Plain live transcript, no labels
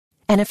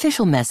An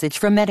official message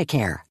from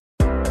Medicare.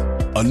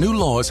 A new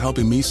law is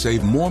helping me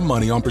save more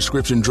money on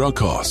prescription drug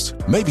costs.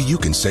 Maybe you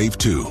can save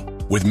too.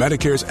 With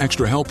Medicare's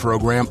Extra Help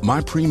program,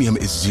 my premium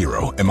is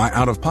zero and my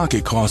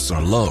out-of-pocket costs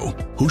are low.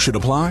 Who should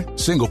apply?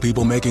 Single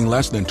people making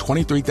less than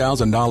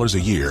 $23,000 a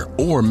year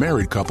or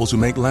married couples who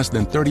make less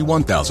than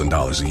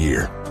 $31,000 a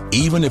year.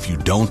 Even if you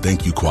don't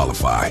think you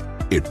qualify,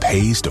 it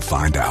pays to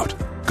find out.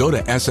 Go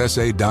to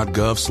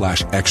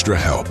ssa.gov/extra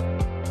help.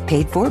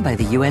 Paid for by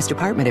the U.S.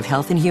 Department of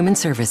Health and Human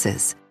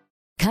Services.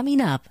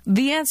 Coming up,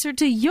 the answer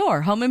to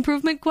your home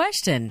improvement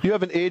question. You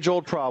have an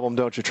age-old problem,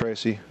 don't you,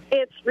 Tracy?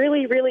 It's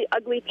really, really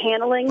ugly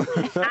paneling.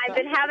 I've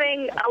been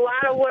having a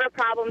lot of water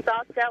problems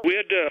also. We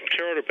had to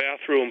tear out a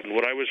bathroom.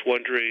 What I was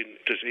wondering,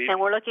 and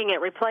we're looking at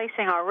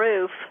replacing our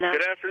roof.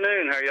 Good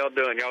afternoon. How y'all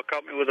doing? Y'all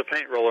caught me with a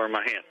paint roller in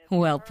my hand.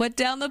 Well, put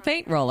down the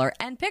paint roller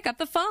and pick up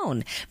the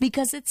phone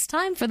because it's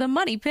time for the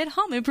Money Pit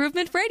Home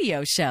Improvement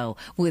Radio Show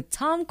with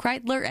Tom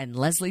Kraeutler and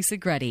Leslie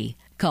Segrete.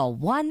 Call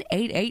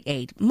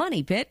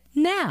 1-888-MONEY-PIT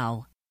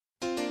now.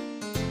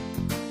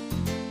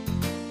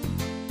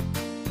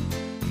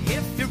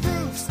 If your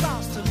roof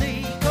starts to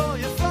leak or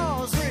your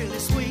floor's really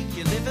sweet,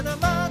 you live in a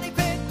money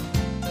pit.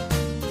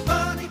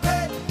 Money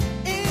pit.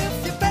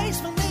 If your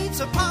basement needs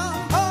a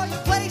pump or your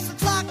place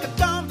looks like a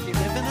dump, you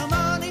live in a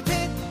money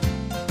pit.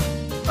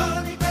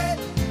 Money pit.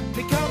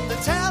 Pick up the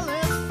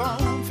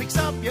telephone, fix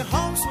up your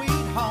home sweet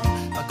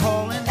home by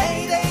calling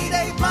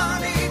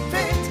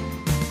 888-MONEY-PIT.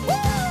 Woo!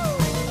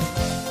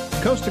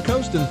 Coast to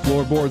coast and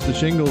floorboards to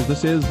shingles,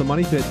 this is the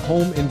Money Pit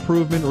Home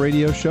Improvement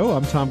Radio Show.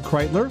 I'm Tom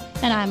Kraeutler.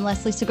 And I'm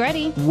Leslie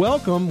Segrete.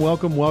 Welcome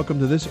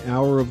to this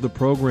hour of the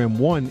program.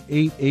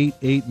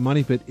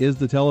 1-888-MONEY-PIT is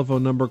the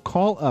telephone number.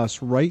 Call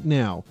us right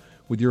now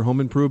with your home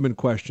improvement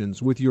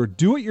questions, with your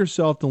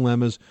do-it-yourself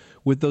dilemmas,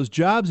 with those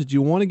jobs that you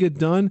want to get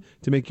done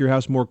to make your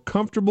house more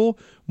comfortable,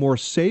 more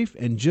safe,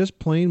 and just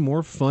plain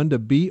more fun to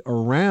be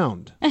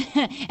around.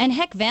 And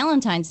heck,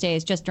 Valentine's Day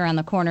is just around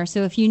the corner,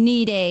 so if you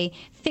need a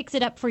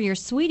fix-it-up for your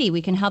sweetie,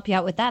 we can help you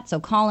out with that.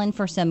 So call in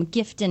for some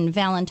gift and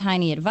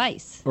Valentine-y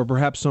advice. Or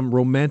perhaps some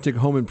romantic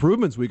home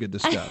improvements we could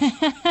discuss. Like,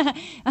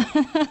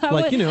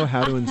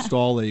 how to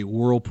install a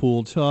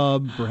whirlpool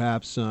tub,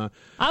 perhaps. I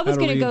was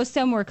going to go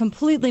somewhere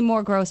completely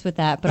more gross with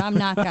that, but I'm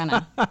not going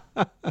to.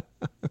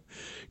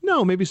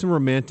 No, maybe some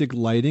romantic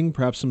lighting,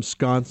 perhaps some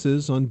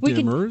sconces on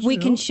dimmers. We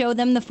can show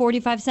them the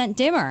 45-cent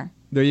dimmer.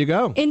 There you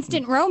go.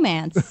 Instant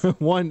romance.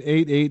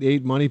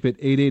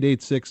 1-888-MONEY-PIT,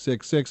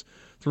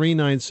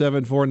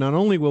 888-666-3974. Not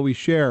only will we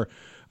share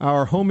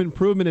our home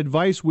improvement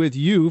advice with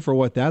you for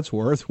what that's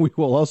worth, we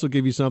will also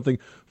give you something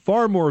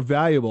far more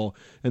valuable,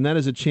 and that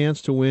is a chance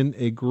to win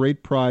a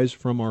great prize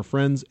from our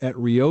friends at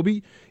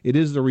Ryobi. It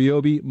is the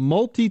Ryobi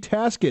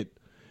Multitasket.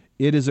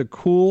 It is a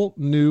cool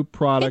new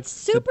product. It's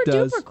super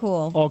duper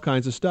cool. All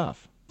kinds of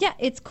stuff. Yeah,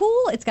 it's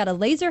cool. It's got a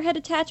laser head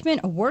attachment,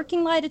 a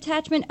working light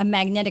attachment, a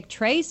magnetic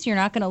tray, so you're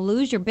not going to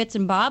lose your bits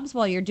and bobs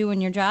while you're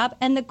doing your job.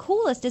 And the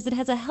coolest is it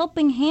has a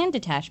helping hand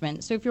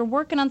attachment. So if you're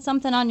working on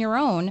something on your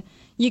own,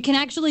 you can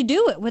actually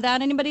do it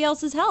without anybody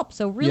else's help.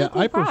 So really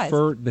cool prize. I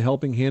prefer the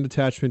helping hand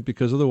attachment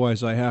because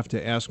otherwise I have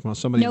to ask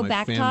somebody in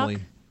my family.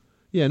 Talk?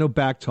 Yeah, no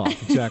back talk,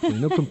 exactly.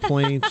 No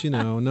complaints,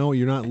 no,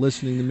 you're not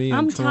listening to me.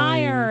 I'm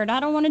tired. I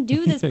don't want to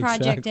do this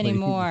project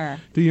anymore.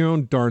 Do your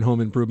own darn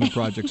home improvement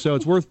project. So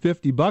it's worth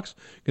 $50. Going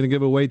to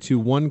give away to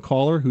one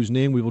caller whose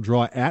name we will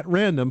draw at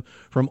random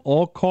from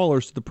all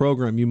callers to the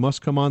program. You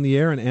must come on the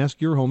air and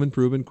ask your home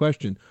improvement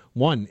question.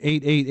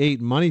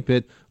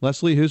 1-888-MONEY-PIT.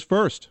 Leslie, who's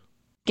first?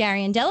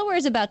 Gary in Delaware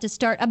is about to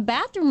start a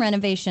bathroom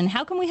renovation.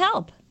 How can we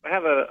help? I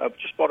have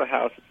just bought a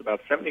house. It's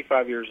about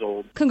 75 years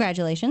old.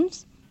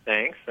 Congratulations.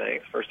 Thanks.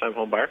 First-time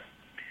home buyer.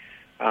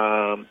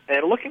 And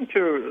looking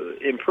to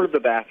improve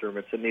the bathroom.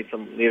 It needed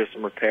some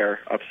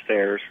repair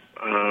upstairs.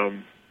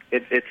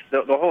 It's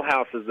the whole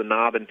house is the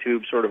knob and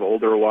tube sort of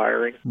older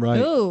wiring. Right.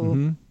 Ooh.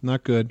 Mm-hmm.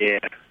 Not good.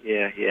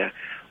 Yeah.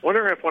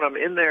 Wondering if when I'm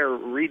in there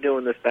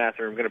redoing this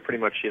bathroom, I'm going to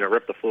pretty much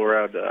rip the floor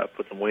out,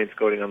 put some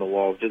wainscoting on the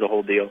walls, do the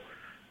whole deal.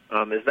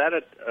 Is that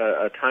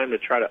a time to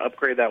try to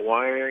upgrade that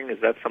wiring?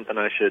 Is that something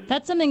I should...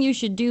 That's something you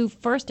should do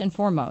first and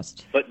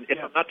foremost. But if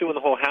I'm not doing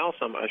the whole house,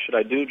 should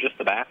I do just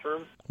the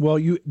bathroom? Well,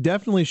 you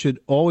definitely should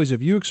always,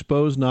 if you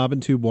expose knob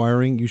and tube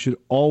wiring, you should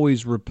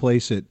always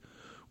replace it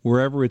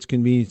wherever it's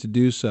convenient to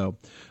do so.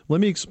 Let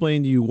me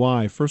explain to you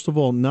why. First of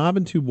all, knob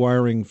and tube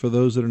wiring, for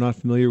those that are not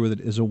familiar with it,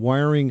 is a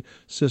wiring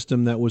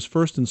system that was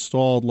first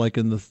installed like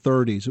in the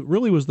 30s. It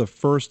really was the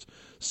first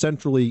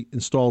centrally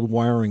installed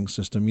wiring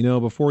system.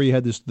 Before you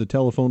had the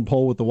telephone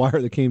pole with the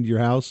wire that came to your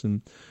house,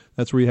 and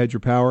that's where you had your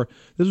power.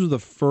 This was the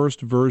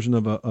first version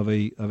of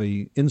a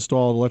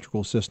installed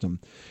electrical system.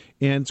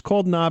 And it's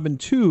called knob and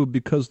tube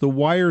because the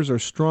wires are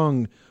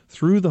strung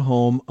through the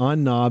home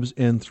on knobs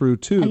and through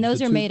tubes. And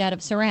those are made out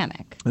of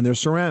ceramic. And they're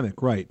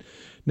ceramic, right.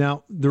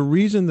 Now, the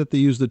reason that they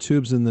use the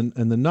tubes and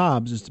the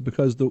knobs is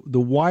because the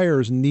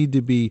wires need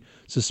to be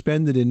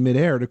suspended in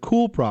midair to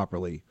cool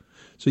properly.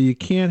 So you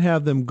can't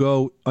have them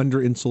go under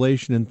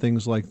insulation and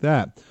things like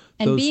that.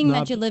 And being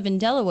that you live in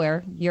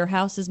Delaware, your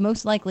house is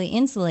most likely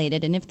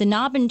insulated. And if the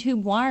knob and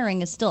tube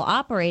wiring is still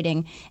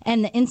operating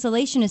and the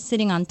insulation is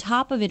sitting on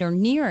top of it or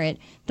near it,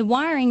 the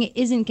wiring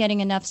isn't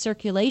getting enough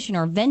circulation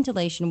or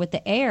ventilation with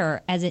the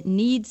air as it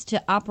needs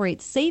to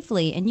operate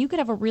safely, and you could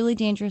have a really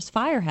dangerous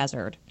fire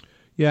hazard.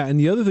 Yeah, and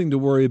the other thing to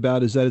worry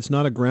about is that it's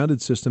not a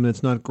grounded system and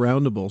it's not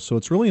groundable. So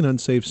it's really an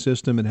unsafe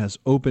system. It has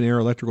open air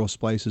electrical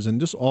splices and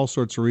just all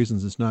sorts of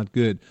reasons it's not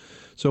good.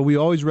 So we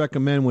always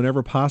recommend,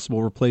 whenever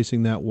possible,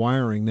 replacing that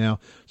wiring. Now,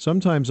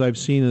 sometimes I've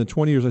seen in the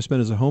 20 years I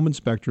spent as a home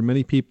inspector,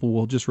 many people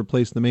will just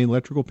replace the main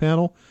electrical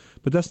panel,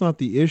 but that's not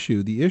the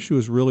issue. The issue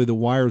is really the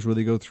wires where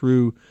they go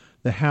through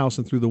the house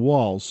and through the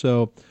walls.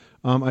 So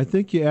I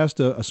think you asked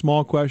a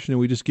small question and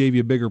we just gave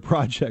you a bigger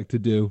project to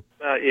do.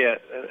 Yeah,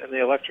 and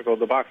the electrical,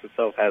 the box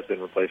itself has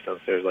been replaced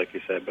downstairs, like you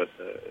said, but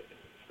it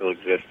still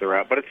exists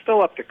throughout. But it's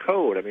still up to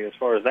code, I mean, as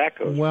far as that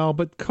goes. Well,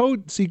 but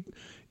code, see,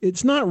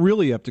 it's not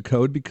really up to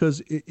code,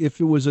 because if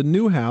it was a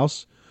new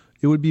house,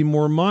 it would be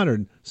more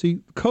modern.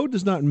 See, code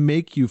does not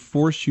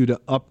force you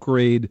to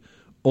upgrade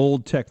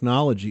old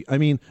technology. I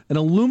mean, an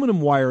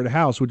aluminum wired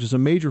house, which is a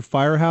major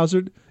fire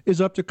hazard,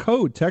 is up to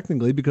code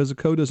technically, because the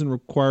code doesn't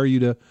require you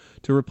to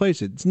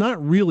replace it. It's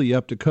not really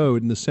up to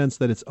code in the sense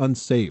that it's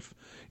unsafe.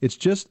 It's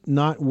just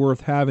not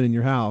worth having in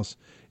your house,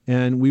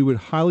 and we would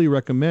highly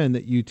recommend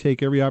that you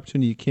take every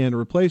opportunity you can to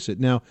replace it.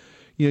 Now,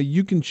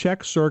 you can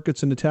check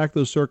circuits and attack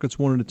those circuits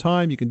one at a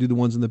time. You can do the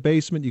ones in the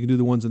basement. You can do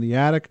the ones in the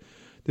attic.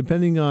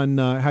 Depending on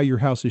how your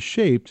house is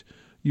shaped,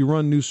 you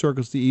run new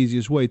circuits the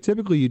easiest way.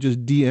 Typically, you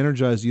just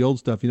de-energize the old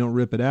stuff. You don't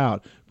rip it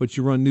out, but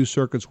you run new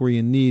circuits where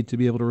you need to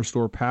be able to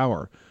restore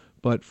power.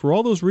 But for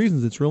all those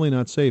reasons, it's really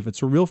not safe.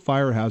 It's a real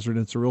fire hazard,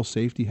 and it's a real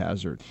safety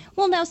hazard.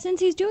 Well, now, since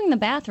he's doing the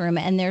bathroom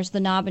and there's the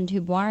knob and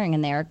tube wiring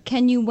in there,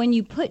 when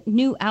you put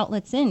new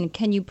outlets in,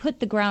 can you put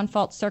the ground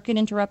fault circuit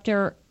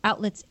interrupter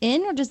outlets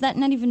in, or does that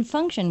not even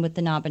function with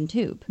the knob and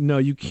tube? No,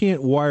 you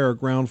can't wire a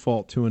ground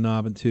fault to a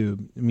knob and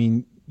tube. I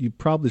mean,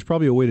 there's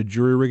probably a way to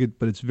jury rig it,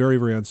 but it's very,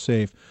 very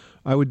unsafe.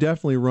 I would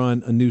definitely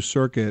run a new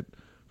circuit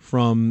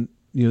from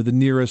the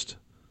nearest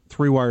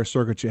 3-wire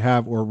circuit you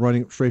have, or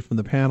running straight from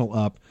the panel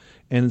up,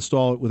 and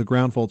install it with a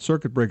ground fault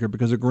circuit breaker,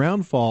 because a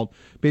ground fault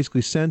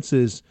basically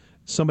senses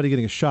somebody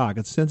getting a shock.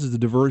 It senses the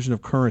diversion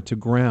of current to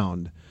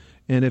ground.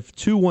 And if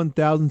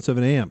 2/1000ths of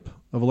an amp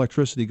of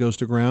electricity goes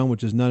to ground,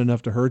 which is not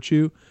enough to hurt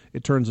you,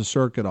 it turns the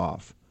circuit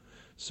off.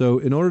 So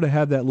in order to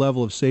have that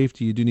level of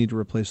safety, you do need to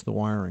replace the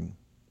wiring.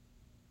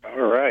 All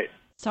right.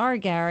 Sorry,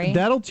 Gary.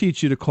 That'll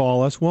teach you to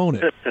call us,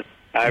 won't it?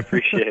 I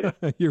appreciate it.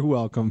 You're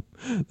welcome.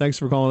 Thanks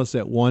for calling us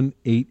at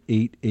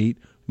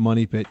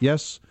 1-888-MONEY-PIT.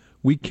 Yes,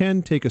 we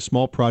can take a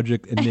small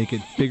project and make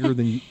it bigger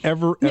than you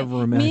ever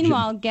imagined.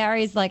 Meanwhile,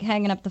 Gary's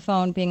hanging up the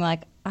phone being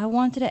like, I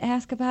wanted to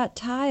ask about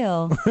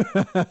tile.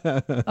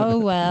 Oh,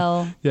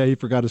 well. Yeah, he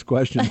forgot his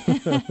question.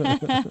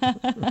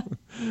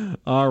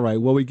 All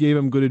right. Well, we gave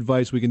him good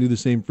advice. We can do the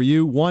same for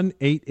you.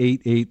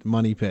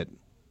 1-888-MONEY-PIT.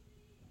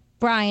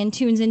 Brian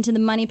tunes into the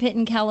Money Pit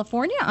in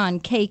California on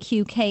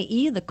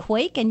KQKE, The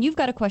Quake, and you've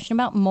got a question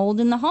about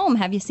mold in the home.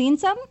 Have you seen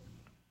some?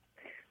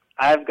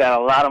 I've got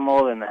a lot of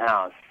mold in the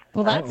house.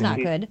 Well, that's not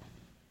good.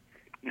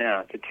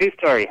 No, it's a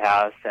 2-story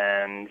house,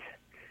 and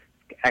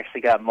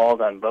actually got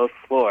mold on both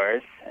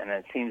floors, and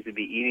it seems to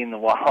be eating the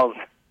walls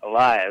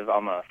alive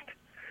almost.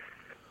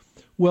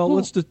 Well,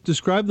 let's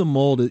describe the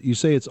mold. You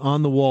say it's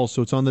on the wall,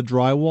 so it's on the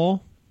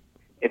drywall?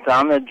 It's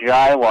on the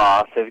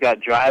drywall. So we've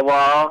got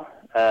drywall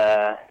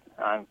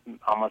on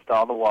almost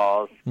all the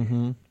walls,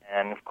 and,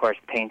 of course,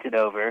 painted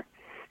over.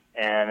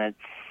 And it's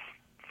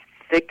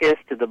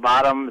thickest to the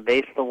bottom, the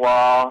base of the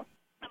wall,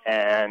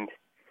 and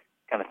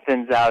kind of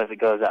thins out as it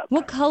goes up.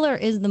 What color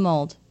is the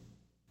mold?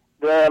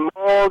 The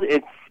mold,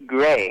 it's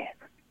gray.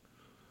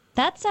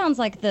 That sounds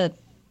like the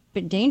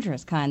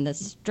dangerous kind, the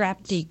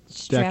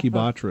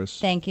Stachybotrys.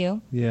 Thank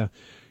you. Yeah.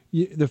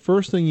 The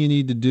first thing you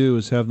need to do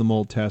is have the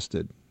mold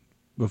tested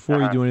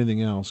before you do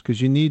anything else, because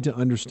you need to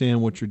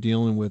understand what you're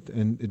dealing with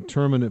and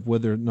determine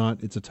whether or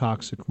not it's a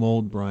toxic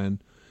mold,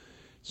 Brian.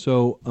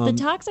 So Um, the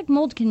toxic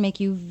mold can make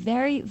you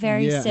very,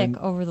 very sick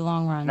over the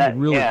long run. That,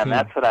 really yeah, can. And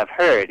that's what I've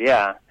heard.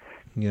 Yeah.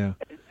 Yeah.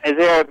 Is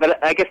there?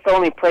 But I guess the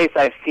only place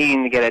I've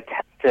seen to get it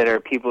tested are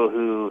people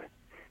who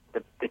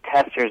the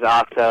testers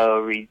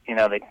also,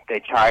 they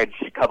charge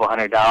a couple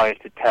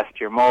 $100 to test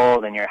your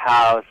mold in your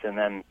house, and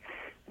then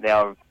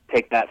they'll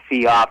take that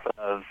fee off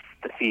of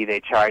the fee they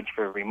charge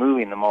for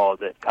removing the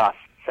mold. It costs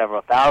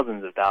several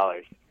thousands of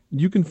dollars.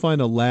 You can find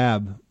a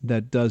lab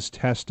that does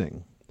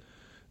testing.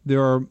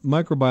 There are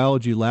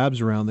microbiology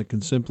labs around that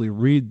can simply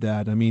read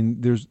that. I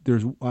mean, there's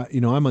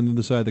I'm on the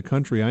other side of the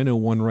country. I know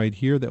one right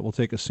here that will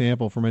take a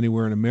sample from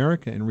anywhere in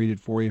America and read it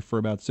for you for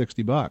about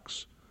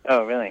 $60.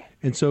 Oh, really?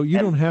 And so you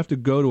don't have to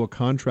go to a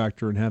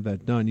contractor and have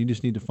that done. You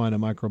just need to find a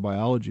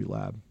microbiology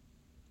lab.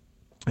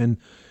 And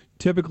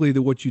typically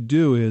what you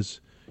do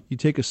is you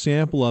take a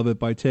sample of it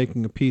by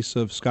taking a piece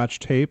of Scotch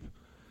tape,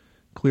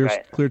 clear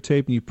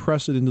tape, and you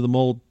press it into the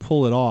mold,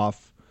 pull it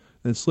off,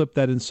 and slip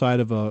that inside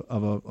of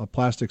a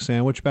plastic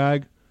sandwich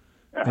bag,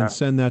 and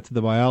send that to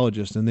the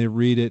biologist, and they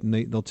read it, and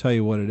they'll tell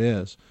you what it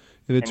is.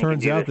 If it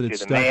turns out that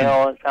it's stuck,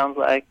 mail, it sounds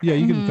like. Yeah,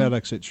 you can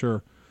FedEx it,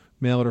 sure,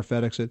 mail it or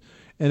FedEx it.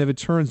 And if it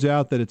turns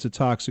out that it's a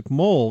toxic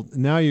mold,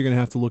 now you're going to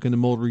have to look into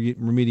mold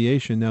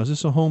remediation. Now, is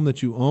this a home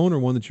that you own or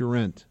one that you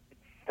rent?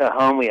 It's a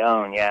home we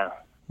own, yeah.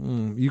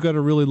 You got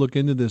to really look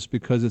into this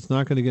because it's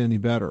not going to get any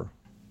better.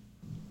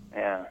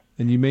 Yeah.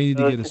 And you may need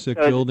to get a sick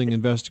building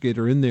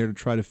investigator in there to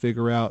try to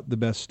figure out the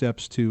best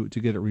steps to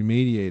get it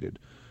remediated.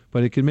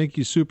 But it can make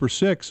you super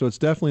sick, so it's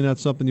definitely not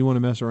something you want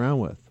to mess around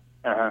with.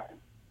 Uh-huh.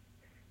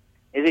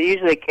 Is it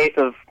usually a case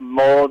of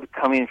mold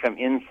coming from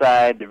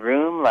inside the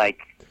room, like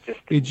just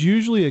it's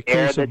usually a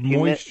case of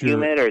moisture,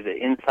 humid, or is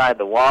it inside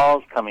the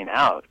walls coming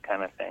out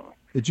kind of thing?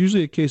 It's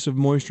usually a case of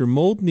moisture.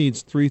 Mold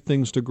needs three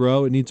things to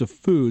grow. It needs a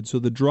food. So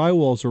the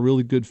drywalls are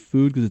really good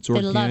food because it's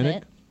organic. They love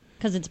it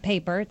because it's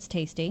paper. It's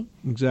tasty.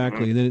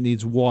 Exactly. And then it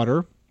needs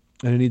water,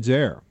 and it needs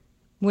air.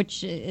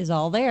 Which is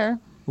all there.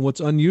 And what's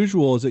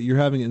unusual is that you're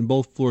having it in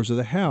both floors of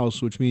the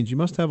house, which means you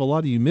must have a lot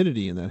of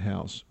humidity in that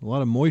house, a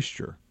lot of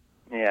moisture.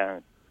 Yeah.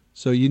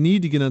 So you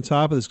need to get on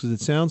top of this because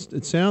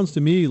it sounds to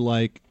me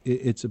like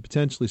it's a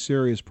potentially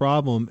serious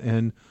problem,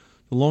 and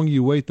the longer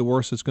you wait, the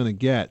worse it's going to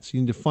get. So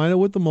you need to find out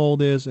what the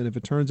mold is, and if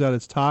it turns out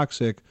it's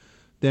toxic,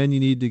 then you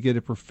need to get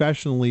it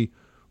professionally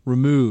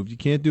removed. You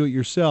can't do it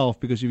yourself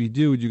because if you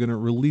do, you're going to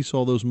release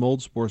all those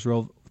mold spores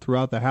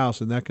throughout the house,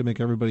 and that could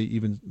make everybody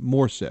even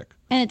more sick.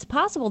 And it's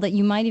possible that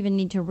you might even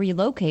need to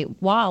relocate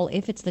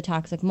if it's the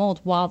toxic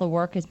mold, while the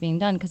work is being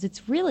done, because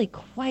it's really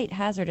quite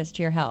hazardous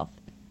to your health.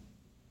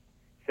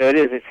 So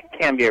it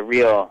can be a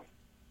real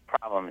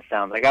problem, it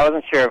sounds like. I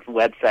wasn't sure if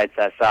websites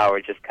I saw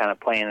were just kind of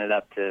playing it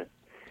up to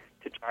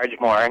charge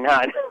more or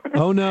not.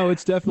 Oh, no,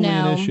 it's definitely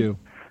an issue.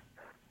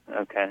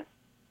 Okay.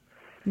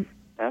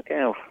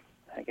 Well,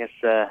 I guess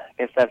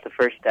that's the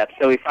first step.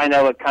 So we find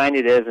out what kind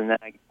it is, and then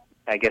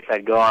I guess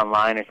I'd go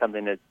online or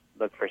something to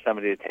look for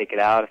somebody to take it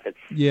out if it's...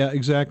 Yeah,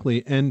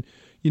 exactly. And,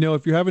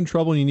 if you're having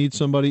trouble and you need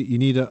somebody, you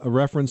need a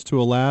reference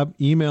to a lab,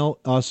 email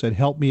us at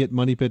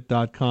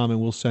helpme@moneypit.com, and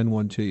we'll send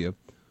one to you.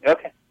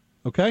 Okay.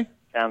 Okay?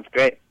 Sounds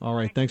great. All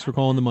right. Thanks for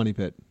calling the Money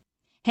Pit.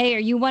 Hey, are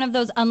you one of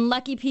those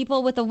unlucky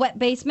people with a wet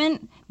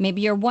basement? Maybe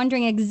you're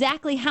wondering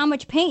exactly how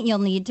much paint you'll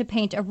need to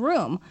paint a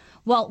room.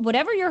 Well,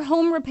 whatever your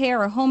home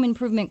repair or home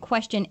improvement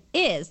question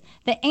is,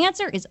 the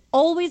answer is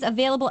always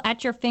available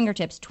at your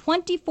fingertips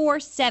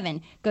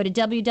 24/7. Go to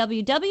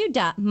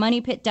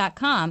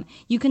www.moneypit.com.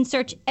 You can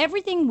search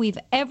everything we've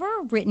ever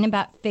written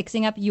about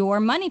fixing up your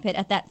money pit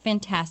at that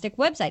fantastic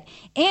website.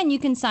 And you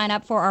can sign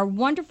up for our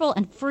wonderful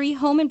and free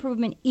home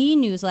improvement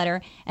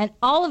e-newsletter. And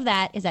all of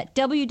that is at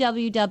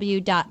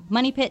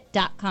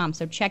www.moneypit.com.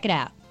 So check it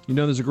out.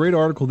 There's a great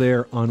article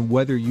there on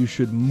whether you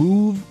should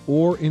move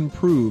or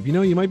improve.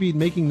 You might be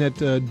making that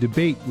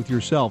debate with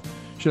yourself.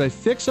 Should I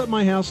fix up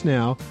my house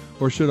now,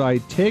 or should I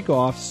take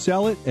off,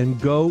 sell it, and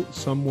go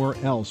somewhere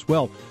else?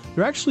 Well,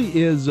 there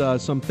actually is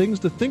some things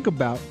to think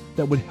about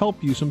that would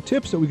help you, some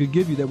tips that we could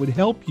give you that would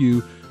help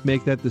you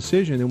make that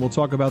decision, and we'll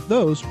talk about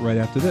those right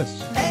after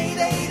this.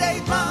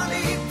 888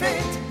 Money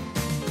Pit.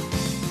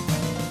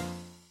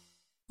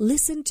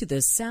 Listen to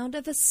the sound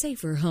of a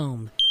safer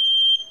home.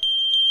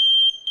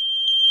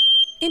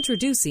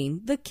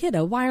 Introducing the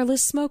Kidda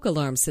wireless smoke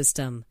alarm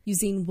system,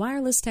 using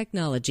wireless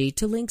technology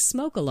to link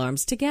smoke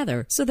alarms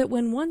together so that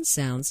when one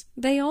sounds,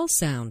 they all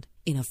sound.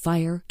 In a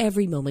fire,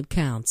 every moment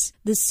counts.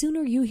 The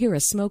sooner you hear a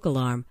smoke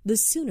alarm, the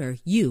sooner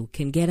you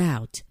can get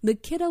out. The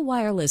Kidda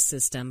wireless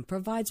system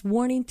provides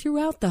warning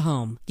throughout the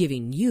home,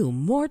 giving you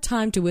more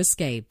time to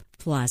escape.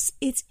 Plus,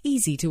 it's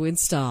easy to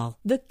install.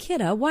 The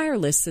Kidda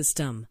wireless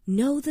system.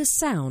 Know the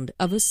sound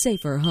of a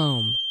safer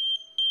home.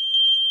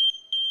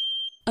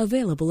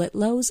 Available at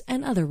Lowe's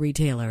and other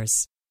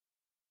retailers.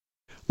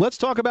 Let's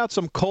talk about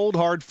some cold,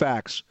 hard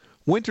facts.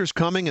 Winter's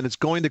coming, and it's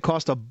going to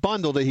cost a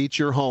bundle to heat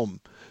your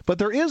home. But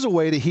there is a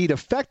way to heat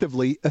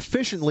effectively,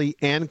 efficiently,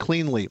 and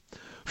cleanly.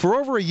 For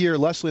over a year,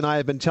 Leslie and I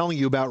have been telling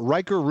you about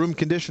Riker room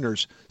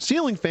conditioners,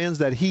 ceiling fans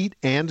that heat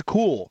and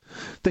cool.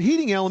 The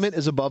heating element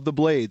is above the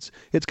blades.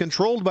 It's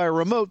controlled by a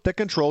remote that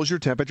controls your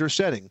temperature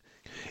setting.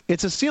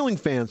 It's a ceiling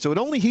fan, so it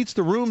only heats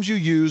the rooms you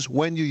use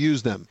when you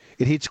use them.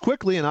 It heats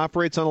quickly and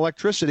operates on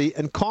electricity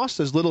and costs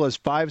as little as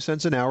 5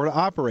 cents an hour to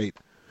operate.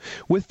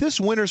 With this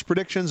winter's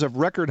predictions of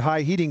record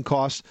high heating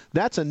costs,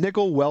 that's a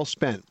nickel well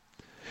spent.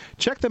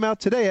 Check them out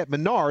today at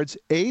Menards,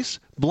 Ace,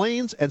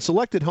 Blaine's, and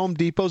selected Home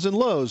Depots and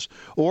Lowe's.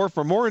 Or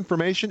for more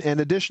information and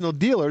additional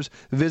dealers,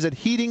 visit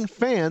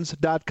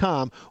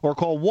heatingfans.com or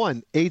call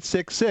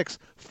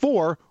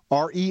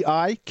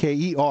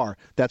 1-866-4-REIKER.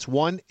 That's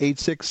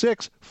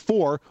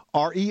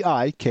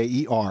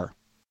 1-866-4-REIKER.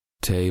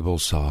 Table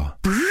saw.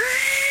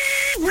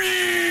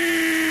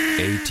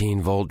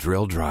 18-volt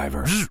drill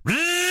driver.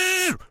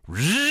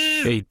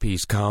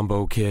 8-piece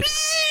combo kit.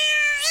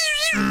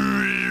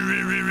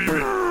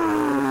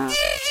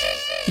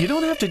 You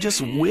don't have to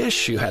just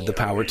wish you had the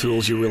power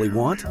tools you really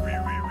want.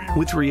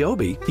 With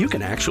Ryobi, you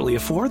can actually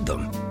afford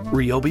them.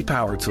 Ryobi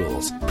Power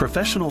Tools.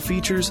 Professional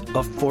features,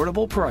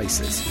 affordable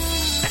prices.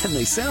 And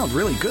they sound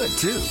really good,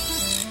 too.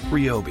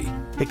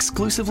 Ryobi,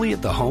 exclusively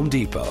at the Home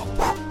Depot.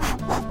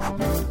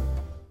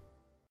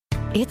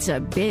 It's a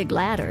big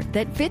ladder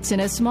that fits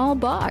in a small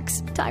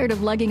box. Tired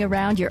of lugging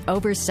around your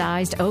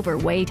oversized,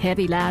 overweight,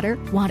 heavy ladder?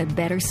 Want a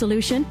better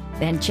solution?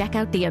 Then check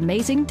out the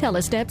amazing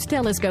Telesteps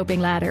telescoping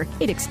ladder.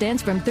 It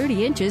extends from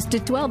 30 inches to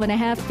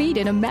 12.5 feet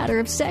in a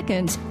matter of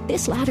seconds.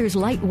 This ladder's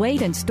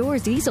lightweight and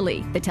stores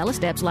easily. The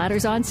Telesteps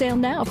ladder's on sale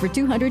now for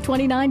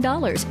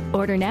 $229.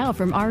 Order now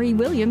from R.E.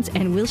 Williams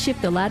and we'll ship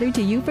the ladder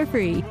to you for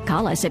free.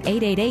 Call us at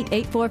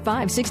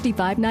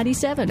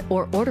 888-845-6597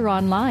 or order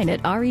online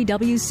at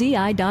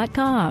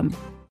rewci.com.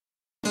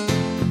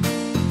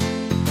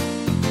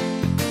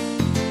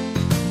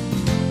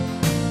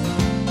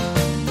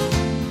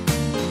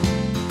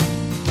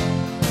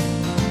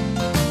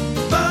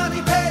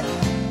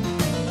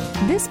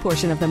 This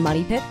portion of the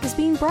Money Pit is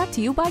being brought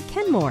to you by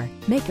Kenmore,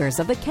 makers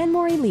of the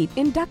Kenmore Elite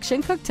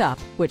Induction Cooktop,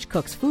 which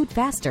cooks food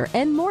faster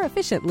and more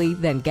efficiently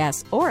than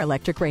gas or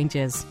electric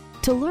ranges.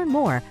 To learn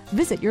more,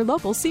 visit your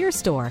local Sears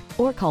store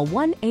or call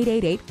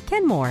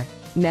 1-888-KENMORE.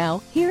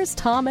 Now, here's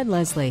Tom and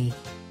Leslie.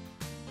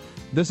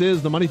 This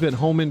is the Money Pit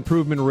Home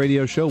Improvement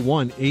Radio Show,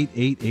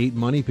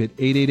 1-888-MONEY-PIT,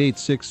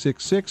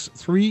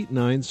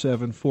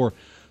 888-666-3974.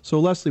 So,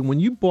 Leslie, when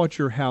you bought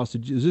your house,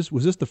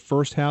 was this the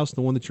first house,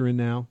 the one that you're in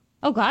now?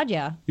 Oh, God,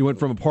 yeah. You went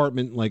from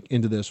apartment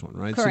into this one,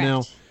 right? Correct. So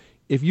now,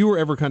 if you were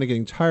ever kind of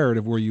getting tired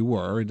of where you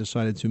were and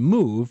decided to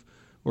move,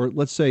 or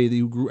let's say that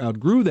you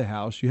outgrew the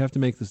house, you have to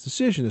make this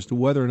decision as to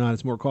whether or not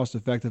it's more cost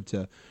effective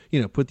to,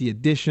 put the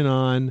addition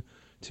on,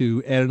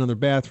 to add another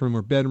bathroom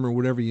or bedroom or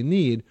whatever you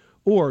need,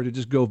 or to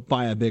just go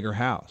buy a bigger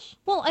house.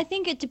 Well, I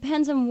think it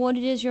depends on what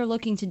it is you're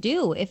looking to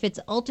do. If it's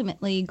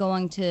ultimately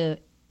going to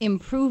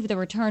improve the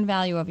return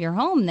value of your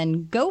home,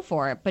 then go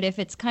for it. But if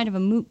it's kind of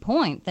a moot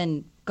point,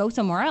 then go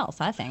somewhere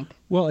else, I think.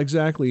 Well,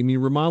 exactly. I mean,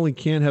 remodeling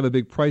can have a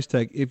big price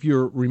tag if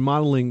you're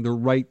remodeling the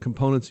right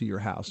components of your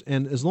house.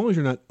 And as long as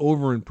you're not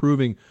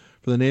over-improving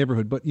for the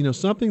neighborhood. But,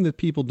 something that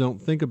people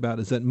don't think about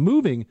is that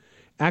moving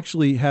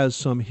actually has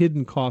some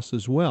hidden costs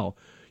as well.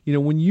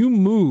 When you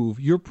move,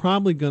 you're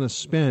probably going to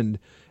spend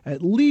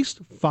at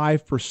least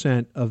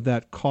 5% of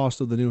that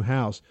cost of the new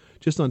house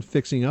just on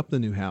fixing up the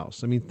new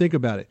house. I mean, think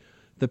about it.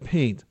 The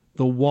paint,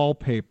 the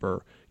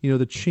wallpaper,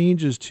 the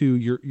changes to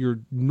your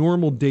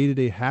normal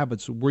day-to-day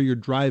habits, where you're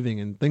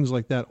driving and things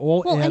like that, all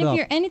add up. Well, and if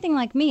you're anything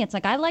like me, it's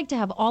like I like to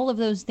have all of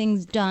those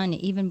things done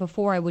even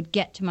before I would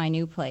get to my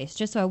new place,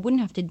 just so I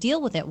wouldn't have to deal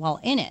with it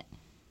while in it.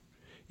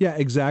 Yeah,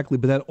 exactly.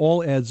 But that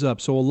all adds up.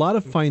 So a lot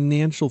of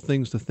financial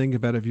things to think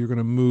about if you're going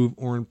to move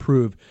or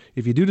improve.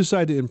 If you do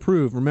decide to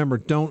improve, remember,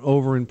 don't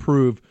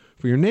over-improve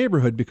for your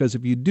neighborhood, because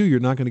if you do,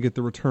 you're not going to get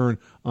the return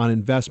on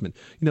investment.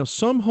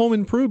 Some home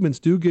improvements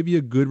do give you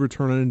a good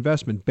return on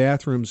investment,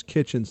 bathrooms,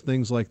 kitchens,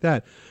 things like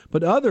that.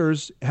 But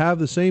others have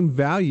the same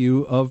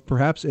value of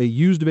perhaps a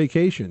used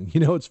vacation.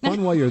 It's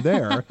fun while you're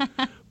there,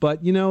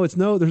 but there's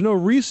no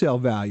resale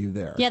value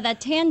there. Yeah,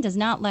 that tan does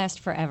not last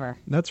forever.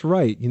 That's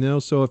right.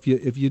 So if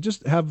you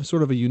just have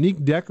sort of a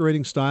unique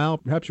decorating style,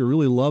 perhaps you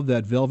really love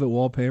that velvet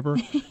wallpaper,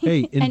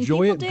 hey,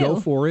 enjoy it, go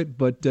for it,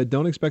 but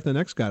don't expect the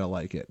next guy to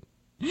like it.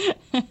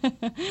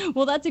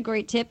 Well, that's a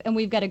great tip, and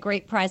we've got a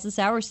great prize this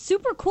hour.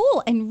 Super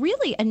cool, and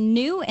really a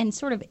new and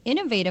sort of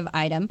innovative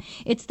item.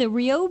 It's the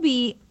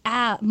Ryobi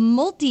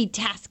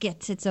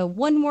multi-tasket. It's a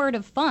one word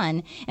of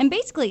fun, and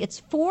basically it's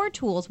 4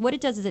 tools. What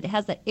it does is it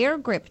has that air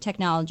grip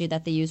technology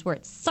that they use, where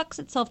it sucks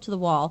itself to the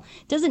wall,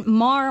 doesn't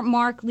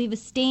mark, leave a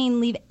stain,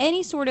 leave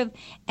any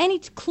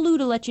clue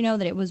to let you know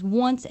that it was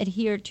once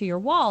adhered to your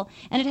wall,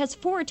 and it has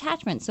 4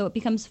 attachments, so it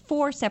becomes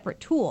 4 separate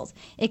tools.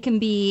 It can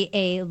be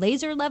a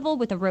laser level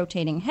with a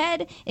rotating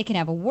head. It can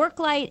have a work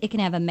light. It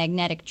can have a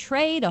magnetic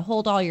tray to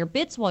hold all your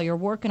bits while you're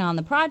working on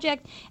the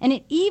project, and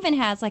it even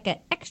has like an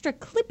extra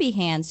clippy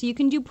hand, so you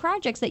can do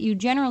projects that you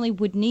generally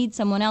would need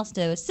someone else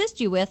to assist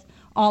you with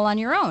all on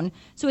your own.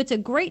 So it's a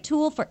great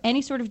tool for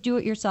any sort of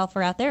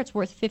do-it-yourselfer out there. It's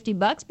worth $50,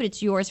 but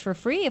it's yours for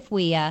free if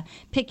we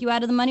pick you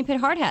out of the Money Pit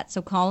hard hat.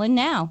 So call in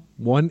now.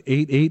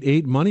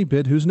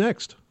 1-888-MONEY-PIT. Who's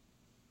next?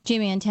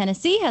 Jimmy in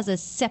Tennessee has a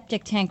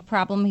septic tank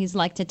problem he's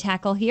like to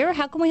tackle here.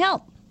 How can we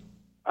help?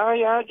 Oh,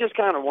 yeah, I was just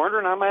kind of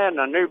wondering. I'm adding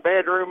a new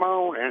bedroom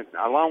on, and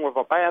along with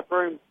a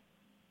bathroom,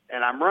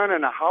 and I'm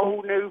running a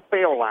whole new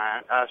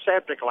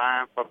septic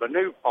line from the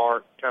new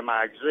part to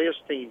my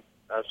existing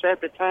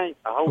septic tank,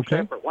 a whole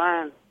separate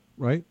line.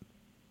 Right.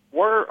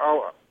 Where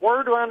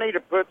do I need to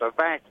put the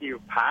vacuum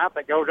pipe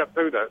that goes up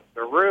through the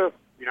roof?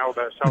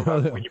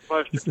 When you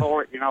flush the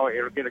toilet,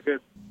 it'll get a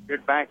good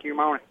vacuum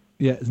on it.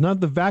 Yeah, it's not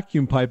the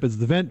vacuum pipe; it's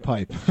the vent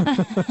pipe.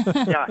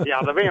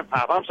 yeah, the vent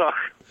pipe. I'm sorry.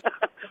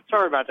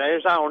 Sorry about that.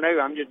 It's all new.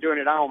 I'm just doing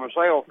it all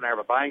myself and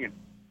everything. And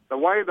the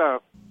way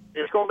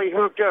it's going to be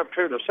hooked up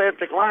to the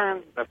septic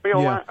line, the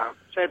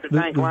septic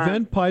tank line. The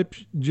vent pipe,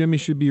 Jimmy,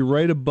 should be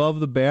right above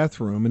the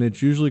bathroom, and it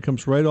usually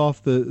comes right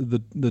off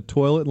the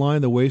toilet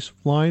line, the waste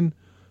line.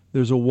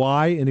 There's a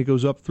Y, and it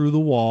goes up through the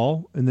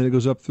wall, and then it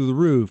goes up through the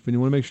roof. And you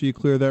want to make sure you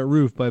clear that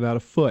roof by about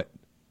a foot.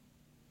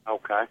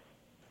 Okay.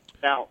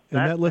 Now,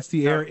 that lets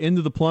the air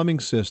into the plumbing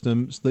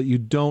system so that you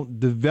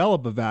don't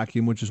develop a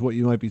vacuum, which is what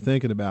you might be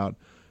thinking about.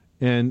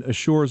 and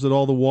assures that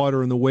all the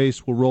water and the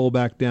waste will roll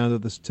back down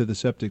to the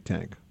septic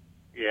tank.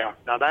 Yeah.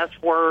 Now that's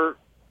where,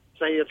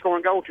 say, it's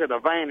going to go to the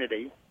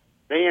vanity,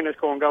 then it's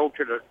going to go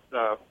to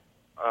the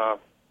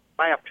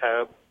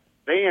bathtub,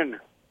 then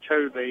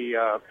to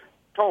the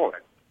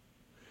toilet.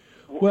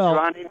 Well, do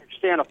I need to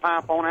extend a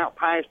pipe on out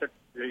past the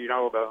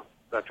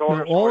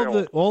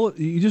toilet?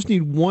 You just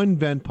need one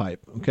vent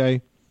pipe,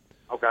 okay?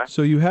 Okay.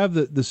 So you have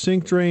the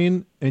sink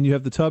drain, and you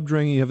have the tub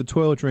drain, and you have the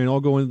toilet drain all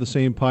go into the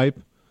same pipe.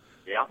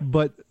 Yeah.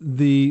 But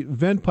the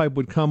vent pipe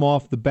would come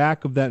off the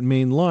back of that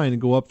main line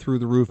and go up through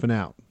the roof and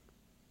out.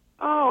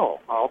 Oh,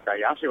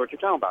 okay. I see what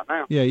you're talking about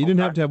now. Yeah, you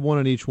didn't have to have one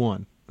on each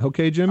one.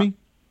 Okay, Jimmy?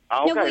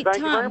 Okay, wait, thank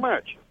you Tom. very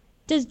much.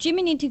 Does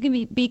Jimmy need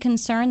to be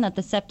concerned that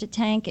the septic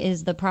tank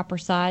is the proper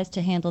size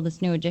to handle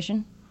this new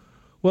addition?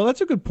 Well,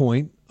 that's a good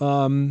point.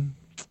 One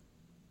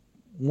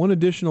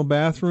additional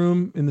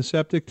bathroom in the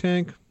septic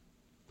tank,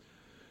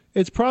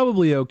 it's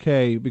probably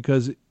okay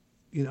because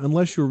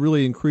unless you're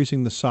really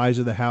increasing the size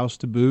of the house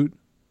to boot,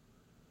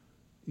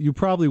 you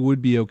probably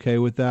would be okay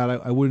with that.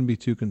 I wouldn't be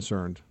too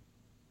concerned.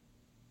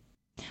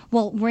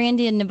 Well,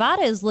 Randy in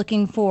Nevada is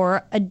looking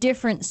for a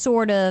different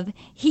sort of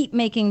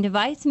heat-making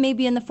device,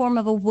 maybe in the form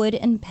of a wood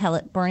and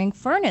pellet burning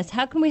furnace.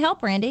 How can we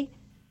help, Randy?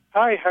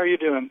 Hi, how are you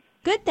doing?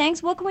 Good,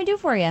 thanks. What can we do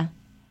for you?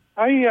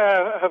 I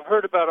have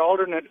heard about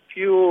alternate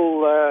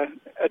fuel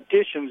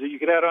additions that you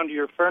could add onto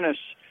your furnace,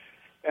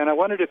 and I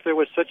wondered if there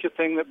was such a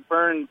thing that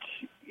burned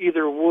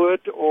either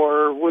wood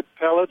or wood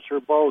pellets or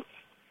both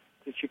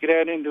that you could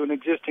add into an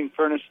existing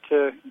furnace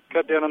to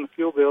cut down on the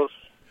fuel bills.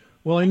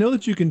 Well, I know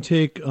that you can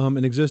take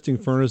an existing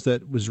furnace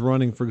that was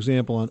running, for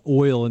example, on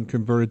oil and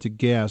convert it to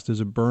gas.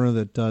 There's a burner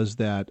that does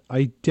that.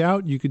 I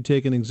doubt you could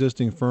take an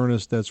existing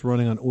furnace that's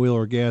running on oil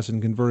or gas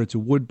and convert it to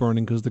wood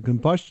burning because the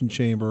combustion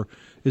chamber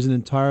is an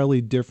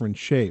entirely different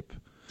shape.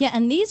 Yeah,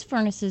 and these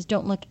furnaces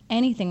don't look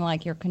anything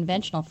like your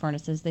conventional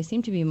furnaces. They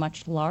seem to be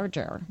much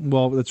larger.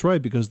 Well, that's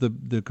right, because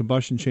the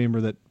combustion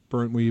chamber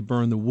where you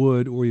burn the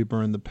wood or you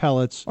burn the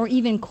pellets. Or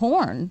even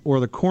corn. Or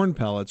the corn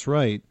pellets,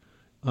 right.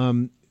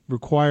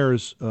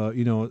 Requires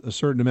a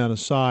certain amount of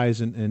size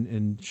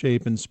and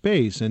shape and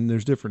space, and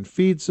there's different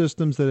feed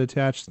systems that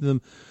attach to them.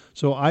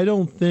 So I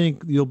don't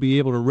think you'll be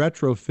able to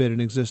retrofit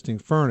an existing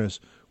furnace.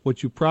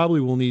 What you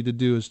probably will need to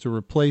do is to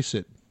replace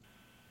it.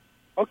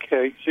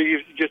 Okay, so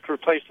you just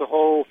replace the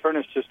whole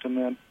furnace system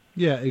then?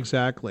 Yeah,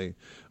 exactly.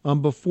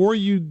 Before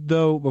you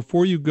go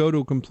to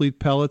a complete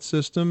pellet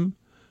system,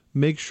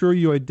 make sure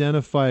you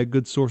identify a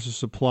good source of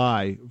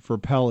supply for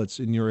pellets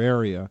in your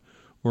area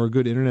or a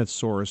good internet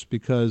source,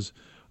 because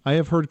I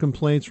have heard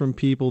complaints from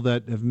people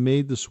that have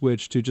made the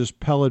switch to just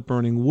pellet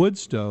burning wood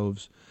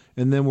stoves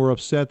and then were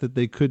upset that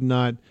they could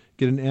not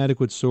get an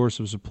adequate source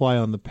of supply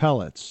on the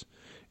pellets.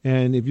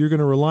 And if you're going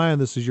to rely on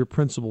this as your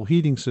principal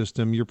heating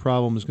system, your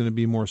problem is going to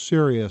be more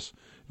serious.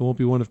 It won't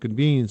be one of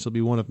convenience, it'll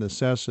be one of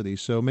necessity.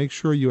 So make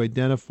sure you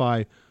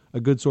identify a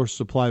good source of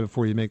supply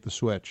before you make the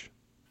switch.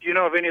 Do you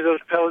know of any of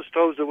those pellet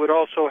stoves that would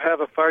also have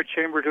a fire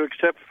chamber to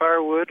accept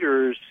firewood,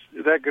 or is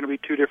that going to be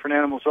two different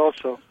animals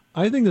also?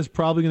 I think there's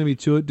probably going to be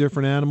two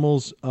different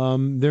animals.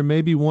 There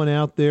may be one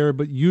out there,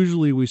 but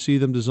usually we see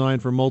them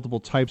designed for multiple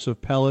types of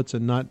pellets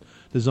and not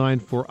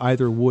designed for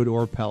either wood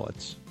or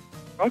pellets.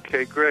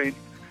 Okay, great.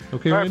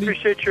 Okay, I Randy?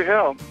 appreciate your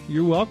help.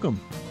 You're welcome.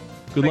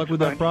 Good luck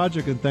with that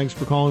project, and thanks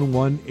for calling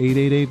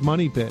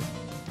 1-888-MONEY-PIT.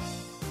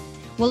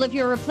 Well, if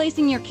you're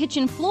replacing your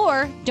kitchen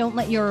floor, don't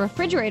let your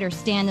refrigerator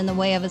stand in the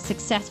way of a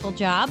successful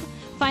job.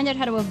 Find out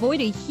how to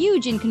avoid a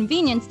huge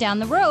inconvenience down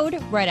the road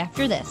right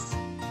after this.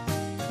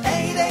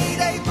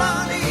 888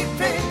 Money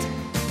Pit.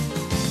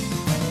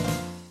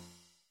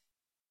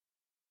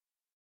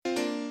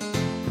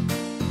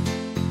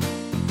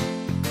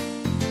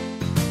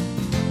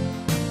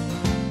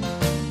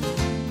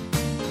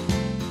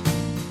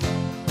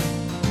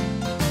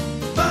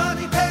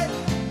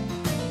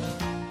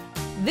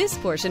 This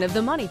portion of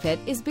the Money Pit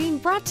is being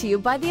brought to you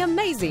by the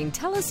amazing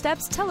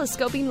Telesteps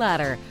telescoping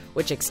ladder,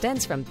 which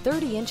extends from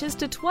 30 inches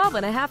to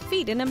 12.5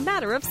 feet in a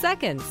matter of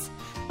seconds.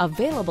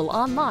 Available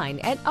online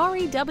at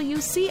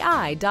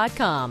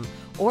rewci.com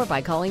or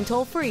by calling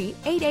toll-free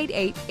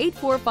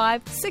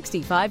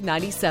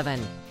 888-845-6597.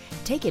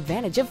 Take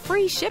advantage of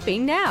free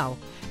shipping now.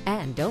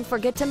 And don't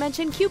forget to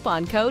mention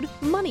coupon code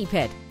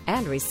MONEYPIT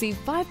and receive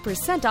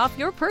 5% off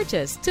your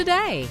purchase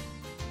today.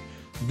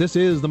 This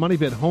is the Money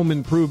Pit Home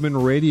Improvement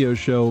Radio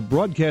Show,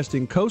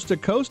 broadcasting coast to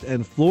coast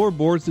and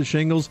floorboards to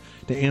shingles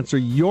to answer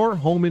your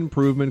home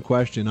improvement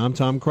question. I'm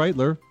Tom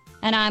Kraeutler.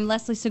 And I'm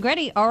Leslie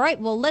Segrete. All right,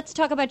 well, let's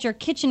talk about your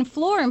kitchen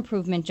floor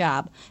improvement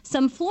job.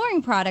 Some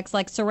flooring products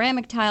like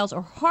ceramic tiles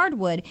or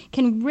hardwood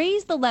can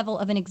raise the level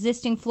of an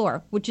existing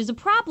floor, which is a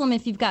problem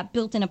if you've got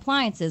built-in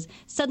appliances.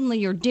 Suddenly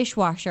your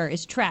dishwasher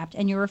is trapped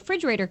and your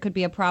refrigerator could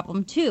be a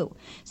problem too.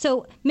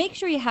 So make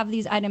sure you have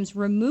these items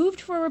removed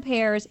for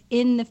repairs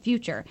in the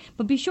future.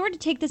 But be sure to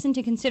take this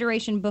into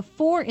consideration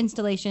before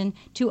installation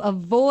to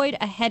avoid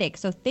a headache.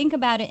 So think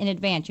about it in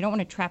advance. You don't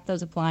want to trap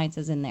those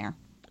appliances in there.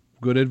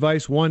 Good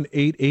advice.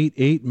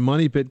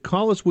 1-888-MONEY-PIT.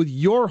 Call us with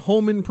your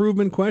home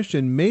improvement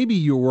question. Maybe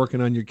you're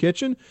working on your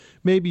kitchen.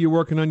 Maybe you're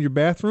working on your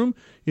bathroom.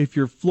 If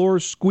your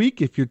floors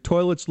squeak, if your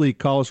toilets leak,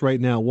 call us right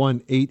now.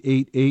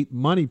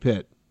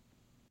 1-888-MONEY-PIT.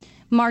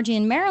 Margie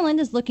in Maryland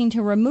is looking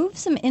to remove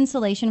some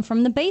insulation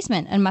from the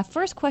basement. And my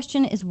first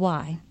question is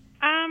why?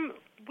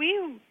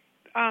 We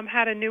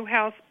had a new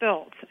house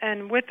built,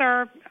 and with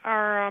our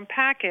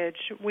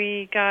package,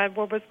 we got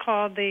what was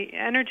called the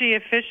energy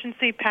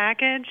efficiency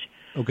package.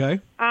 Okay.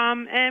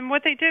 And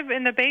what they did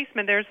in the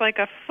basement, there's like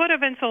a foot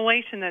of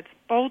insulation that's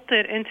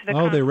bolted into the Oh,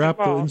 they concrete wrap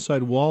wall. the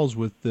inside walls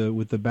with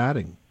the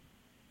batting.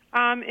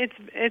 It's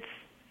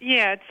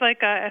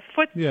like a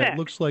foot Yeah, thick. it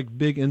looks like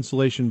big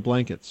insulation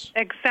blankets.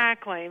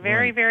 Exactly.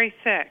 Very, Right. very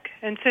thick.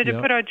 And so to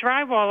Yep. put a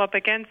drywall up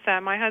against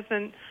that, my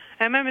husband,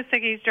 I'm almost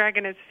think he's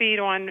dragging his feet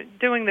on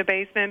doing the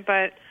basement,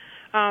 but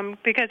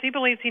because he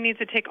believes he needs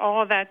to take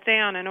all of that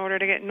down in order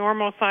to get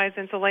normal size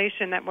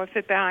insulation that will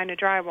fit behind a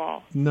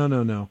drywall.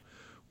 No.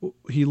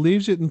 He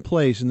leaves it in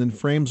place and then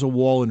frames a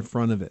wall in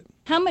front of it.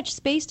 How much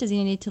space does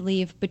he need to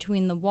leave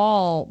between the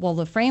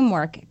the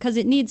framework? Because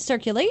it needs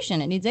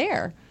circulation. It needs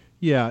air.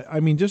 Yeah, I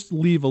mean, just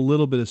leave a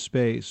little bit of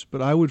space,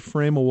 but I would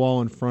frame a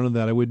wall in front of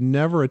that. I would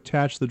never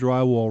attach the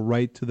drywall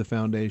right to the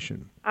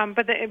foundation.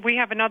 But we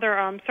have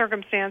another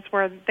circumstance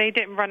where they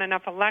didn't run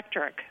enough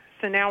electric,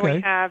 so now Okay.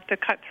 we have to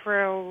cut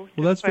through.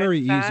 Well, that's very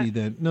easy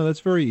then. No,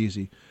 that's very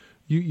easy.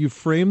 You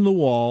frame the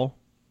wall,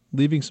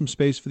 leaving some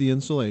space for the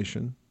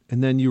insulation,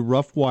 and then you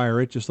rough wire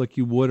it just like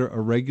you would a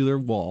regular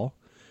wall,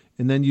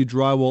 and then you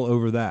drywall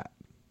over that.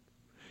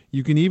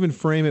 You can even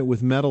frame it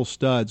with metal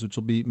studs, which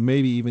will be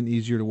maybe even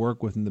easier to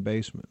work with in the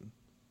basement.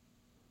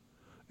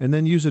 And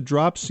then use a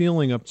drop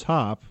ceiling up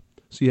top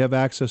so you have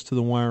access to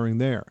the wiring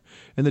there.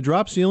 And the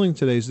drop ceiling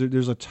today,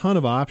 there's a ton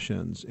of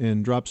options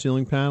in drop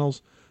ceiling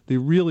panels. They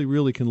really,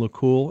 really can look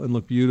cool and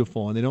look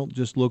beautiful, and they don't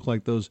just look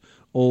like those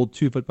old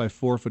 2-foot by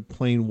 4-foot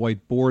plain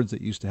white boards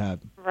that used to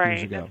have years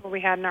Right, ago. that's what we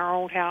had in our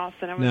old house.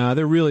 And it was, No,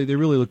 they really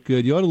look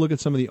good. You ought to look at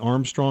some of the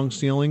Armstrong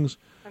ceilings.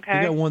 Okay.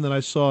 They got one that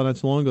I saw not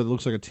too long ago that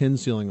looks like a tin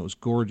ceiling. It was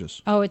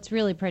gorgeous. Oh, it's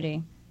really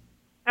pretty.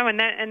 Oh, and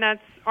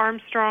that's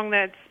Armstrong.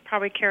 That's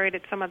probably carried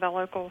at some of the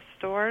local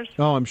stores.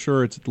 Oh, I'm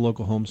sure it's at the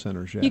local home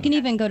centers, yeah. You can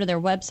even go to their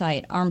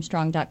website,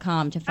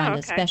 armstrong.com, to find a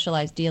okay.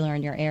 specialized dealer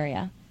in your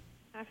area,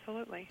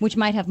 Absolutely. which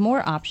might have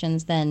more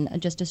options than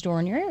just a store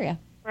in your area.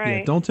 Right.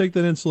 Yeah, don't take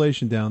that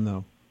insulation down,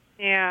 though.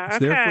 Yeah, It's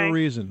okay. there for a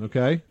reason,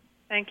 okay?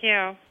 Thank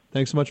you.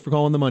 Thanks so much for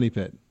calling the Money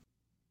Pit.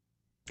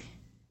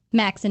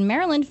 Max in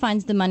Maryland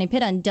finds the Money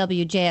Pit on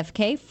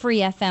WJFK, Free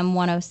FM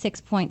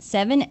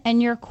 106.7.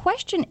 And your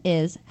question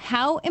is,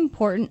 how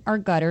important are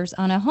gutters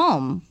on a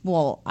home?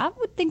 Well, I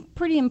would think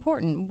pretty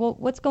important. Well,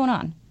 what's going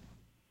on?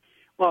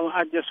 Well,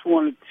 I just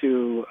wanted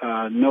to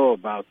know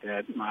about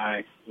that.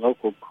 My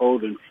local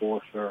code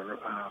enforcer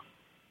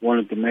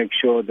wanted to make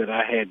sure that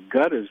I had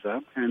gutters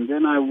up. And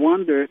then I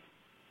wondered,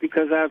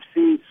 because I've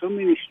seen so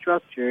many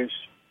structures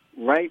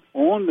right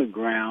on the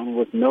ground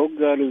with no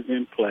gutters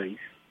in place.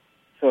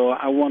 So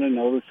I want to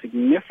know the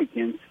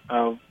significance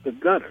of the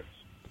gutters.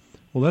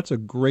 Well, that's a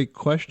great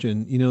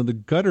question. You know, the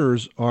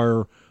gutters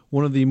are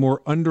one of the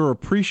more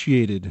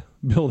underappreciated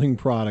building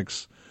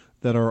products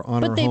that are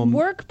on our But they home.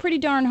 work pretty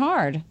darn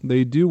hard.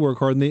 They do work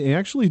hard, and they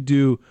actually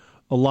do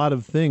a lot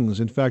of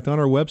things. In fact, on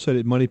our website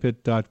at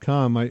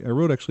moneypit.com, I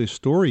wrote actually a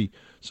story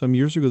some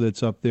years ago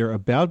that's up there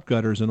about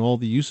gutters and all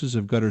the uses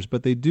of gutters,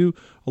 but they do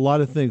a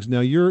lot of things. Now,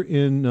 you're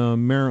in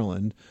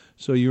Maryland,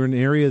 so you're in an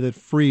area that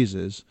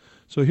freezes.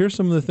 So here's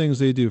some of the things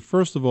they do.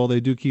 First of all,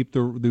 they do keep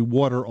the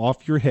water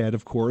off your head,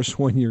 of course,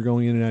 when you're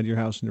going in and out of your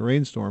house in a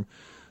rainstorm.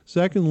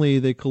 Secondly,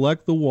 they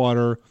collect the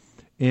water,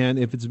 and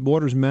if its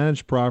water's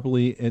managed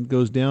properly, it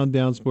goes down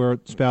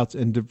spouts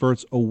and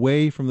diverts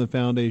away from the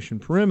foundation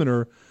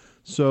perimeter.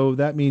 So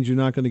that means you're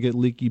not going to get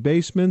leaky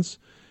basements.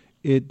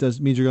 It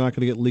means you're not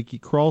going to get leaky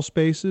crawl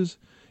spaces.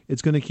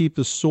 It's going to keep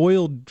the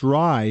soil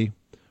dry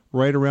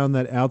right around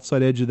that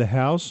outside edge of the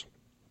house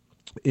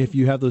if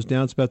you have those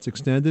downspouts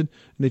extended.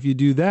 And if you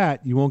do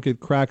that, you won't get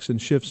cracks and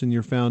shifts in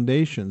your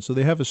foundation. So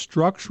they have a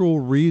structural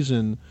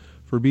reason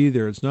for being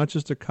there. It's not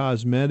just a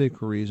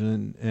cosmetic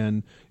reason,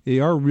 and they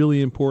are really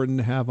important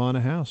to have on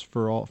a house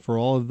for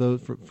all of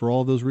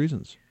those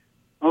reasons.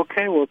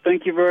 Okay, well,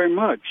 thank you very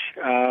much.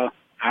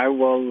 I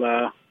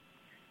will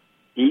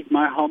eat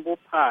my humble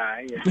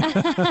pie.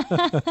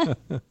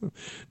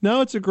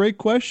 No, it's a great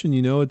question.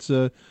 You know, it's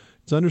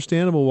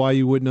understandable why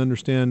you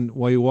wouldn't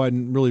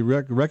really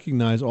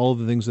recognize all of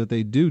the things that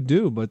they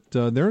do, but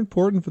they're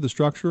important for the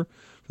structure,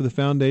 for the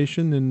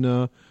foundation,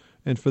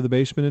 and for the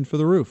basement and for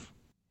the roof.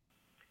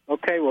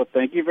 Okay, well,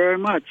 thank you very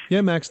much.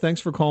 Yeah, Max, thanks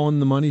for calling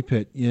the Money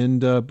Pit.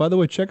 And by the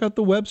way, check out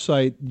the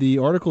website. The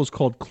article is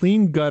called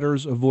Clean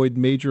Gutters, Avoid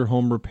Major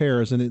Home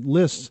Repairs, and it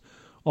lists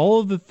all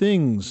of the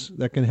things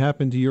that can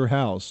happen to your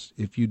house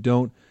if you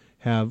don't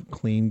have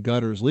clean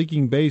gutters.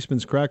 Leaking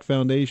basements, cracked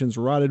foundations,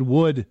 rotted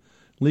wood,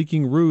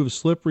 leaking roofs,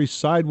 slippery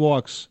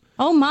sidewalks.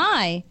 Oh,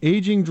 my.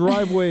 Aging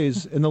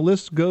driveways, and the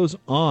list goes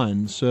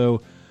on.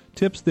 So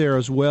tips there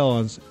as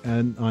well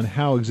on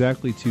how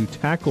exactly to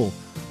tackle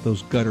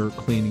those gutter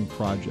cleaning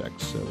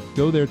projects. So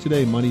go there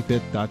today,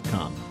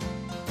 moneypit.com.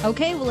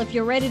 Okay, well, if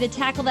you're ready to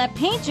tackle that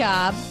paint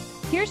job,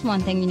 here's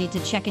one thing you need to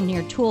check into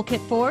your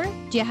toolkit for.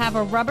 Do you have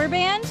a rubber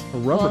band? A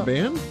rubber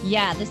band?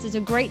 Yeah, this is a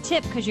great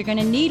tip because you're going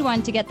to need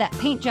one to get that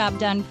paint job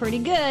done pretty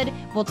good.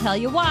 We'll tell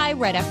you why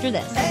right after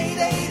this.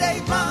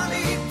 888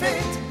 Money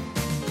Pit.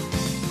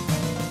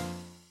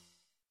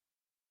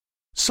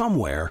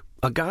 Somewhere,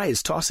 a guy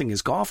is tossing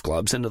his golf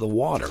clubs into the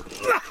water.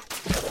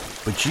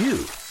 But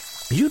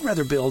you'd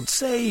rather build,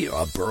 say,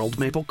 a burled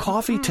maple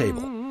coffee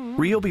table.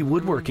 Ryobi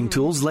Woodworking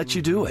Tools lets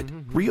you do it.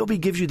 Ryobi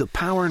gives you the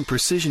power and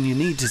precision you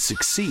need to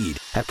succeed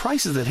at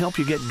prices that help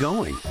you get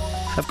going.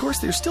 Of course,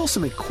 there's still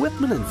some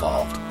equipment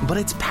involved, but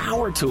it's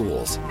power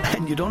tools,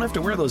 and you don't have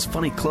to wear those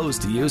funny clothes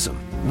to use them.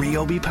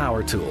 Ryobi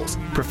Power Tools.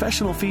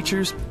 Professional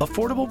features,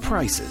 affordable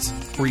prices.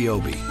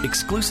 Ryobi,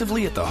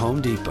 exclusively at the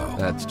Home Depot.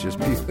 That's just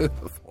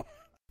beautiful.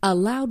 A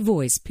loud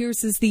voice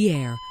pierces the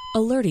air,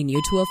 alerting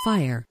you to a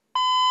fire.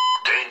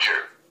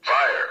 Danger!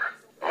 Fire!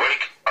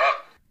 Wake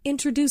up!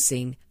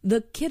 Introducing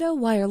the Kiddo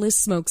Wireless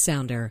Smoke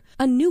Sounder,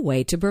 a new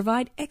way to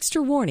provide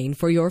extra warning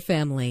for your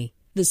family.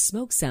 The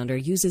smoke sounder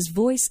uses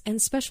voice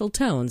and special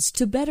tones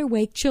to better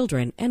wake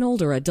children and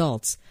older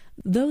adults,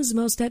 those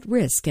most at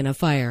risk in a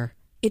fire.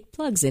 It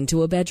plugs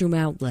into a bedroom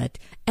outlet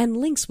and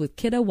links with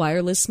Kiddo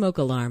Wireless smoke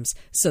alarms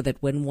so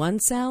that when one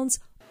sounds,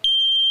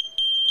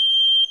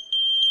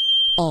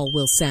 all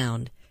will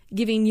sound,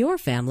 giving your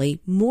family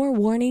more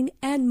warning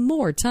and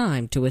more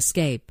time to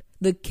escape.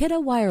 The Kiddo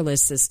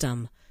Wireless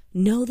System.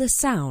 Know the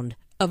sound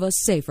of a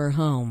safer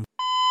home.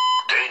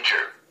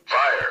 Danger!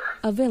 Fire!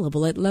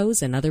 Available at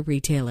Lowe's and other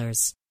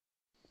retailers.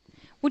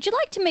 Would you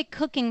like to make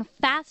cooking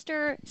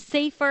faster,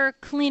 safer,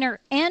 cleaner,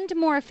 and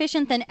more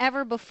efficient than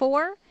ever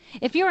before?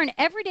 If you're an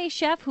everyday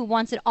chef who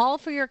wants it all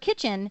for your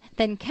kitchen,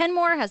 then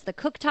Kenmore has the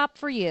cooktop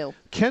for you.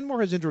 Kenmore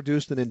has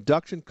introduced an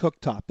induction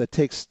cooktop that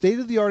takes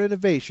state-of-the-art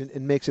innovation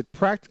and makes it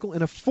practical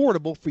and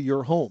affordable for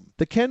your home.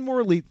 The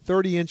Kenmore Elite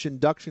 30-inch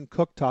induction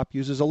cooktop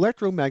uses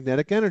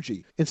electromagnetic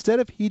energy. Instead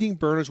of heating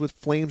burners with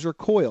flames or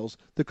coils,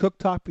 the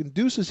cooktop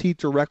induces heat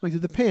directly to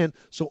the pan,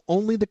 so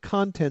only the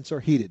contents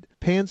are heated.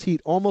 Pans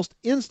heat almost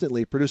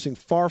instantly, producing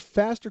far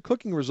faster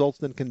cooking results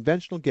than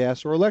conventional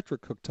gas or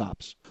electric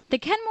cooktops. The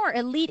Kenmore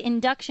Elite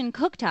Induction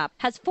Cooktop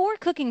has 4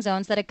 cooking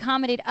zones that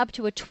accommodate up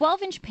to a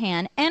 12-inch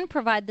pan and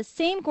provide the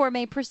same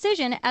gourmet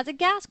precision as a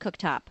gas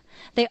cooktop.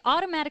 They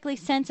automatically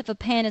sense if a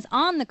pan is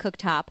on the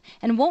cooktop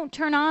and won't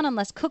turn on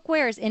unless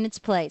cookware is in its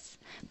place.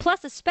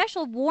 Plus, a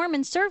special warm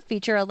and serve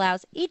feature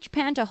allows each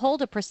pan to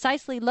hold a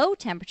precisely low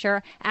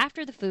temperature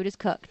after the food is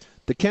cooked.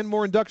 The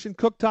Kenmore Induction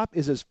Cooktop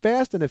is as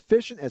fast and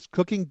efficient as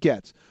cooking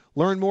gets.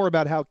 Learn more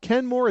about how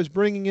Kenmore is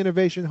bringing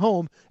innovation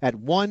home at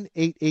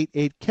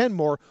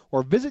 1-888-KENMORE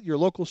or visit your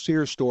local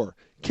Sears store.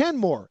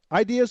 Kenmore,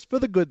 ideas for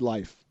the good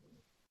life.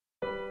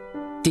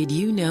 Did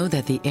you know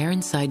that the air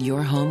inside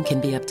your home can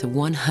be up to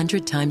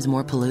 100 times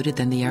more polluted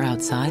than the air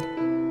outside?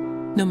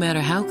 No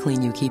matter how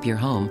clean you keep your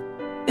home,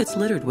 it's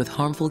littered with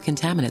harmful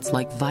contaminants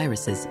like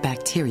viruses,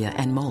 bacteria,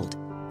 and mold,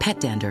 pet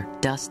dander,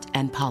 dust,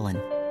 and pollen.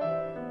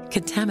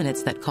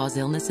 Contaminants that cause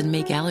illness and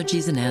make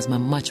allergies and asthma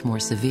much more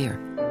severe.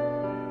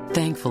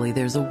 Thankfully,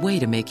 there's a way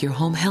to make your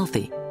home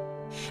healthy.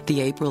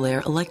 The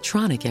Aprilaire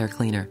electronic air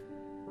cleaner.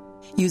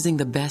 Using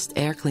the best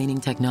air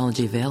cleaning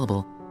technology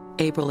available,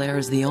 Aprilaire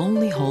is the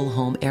only whole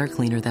home air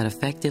cleaner that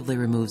effectively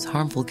removes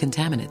harmful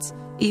contaminants,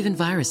 even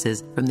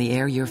viruses, from the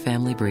air your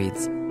family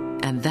breathes.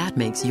 And that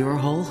makes your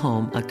whole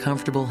home a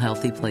comfortable,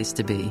 healthy place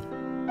to be.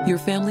 Your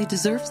family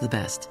deserves the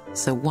best,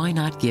 so why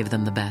not give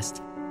them the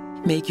best?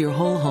 Make your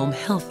whole home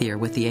healthier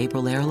with the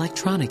Aprilaire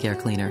electronic air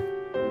cleaner.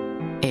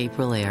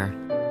 Aprilaire.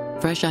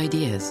 Fresh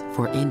ideas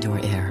for indoor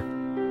air.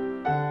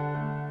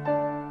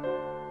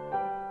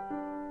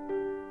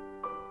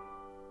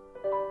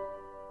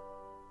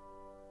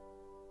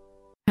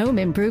 Home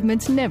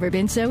improvement's never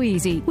been so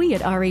easy. We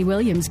at R.E.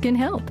 Williams can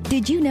help.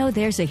 Did you know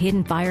there's a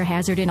hidden fire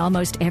hazard in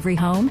almost every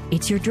home?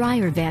 It's your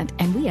dryer vent,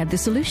 and we have the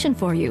solution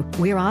for you.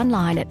 We're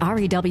online at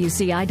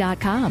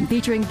rewci.com,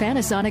 featuring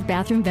Panasonic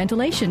bathroom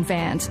ventilation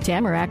fans,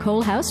 Tamarack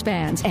whole house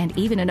fans, and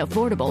even an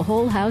affordable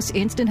whole house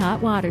instant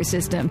hot water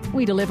system.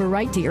 We deliver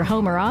right to your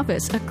home or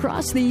office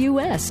across the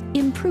U.S.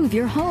 Improve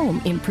your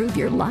home, improve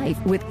your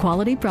life with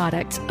quality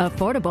products,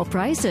 affordable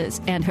prices,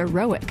 and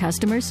heroic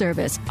customer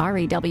service.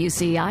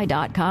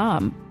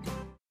 rewci.com.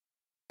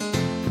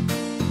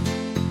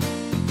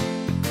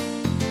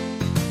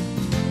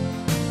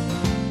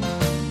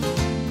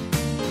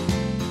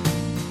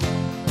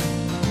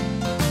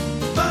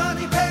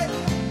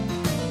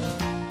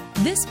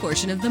 This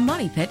portion of the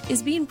Money Pit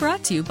is being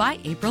brought to you by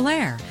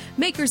Aprilaire,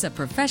 makers of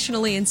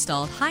professionally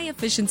installed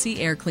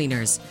high-efficiency air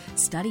cleaners.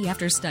 Study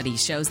after study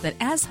shows that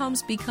as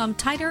homes become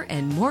tighter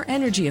and more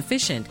energy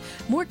efficient,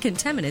 more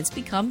contaminants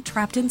become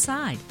trapped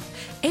inside.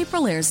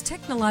 Aprilaire's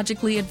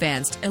technologically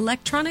advanced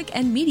electronic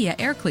and media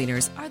air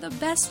cleaners are the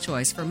best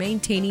choice for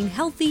maintaining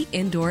healthy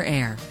indoor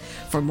air.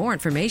 For more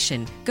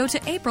information, go to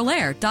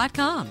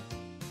aprilaire.com.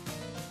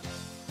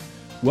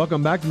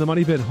 Welcome back to the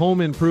Money Pit Home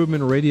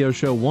Improvement Radio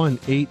Show.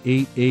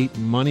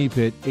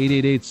 1-888-MONEY-PIT,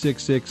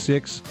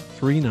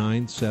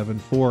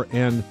 888-666-3974.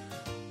 And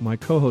my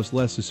co-host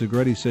Leslie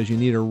Segrete says you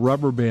need a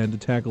rubber band to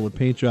tackle a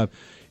paint job.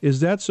 Is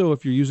that so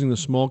if you're using the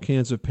small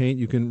cans of paint,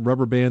 you can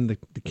rubber band the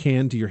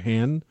can to your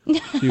hand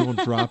so you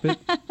won't drop it?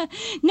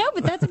 No,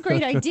 but that's a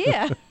great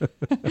idea.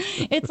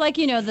 It's like,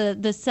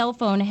 the cell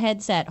phone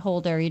headset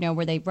holder,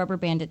 where they rubber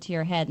band it to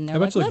your head. And they're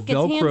like, look,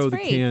 Velcro it's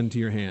the can to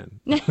your hand.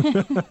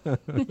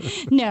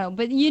 No,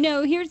 but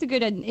here's a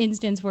good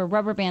instance where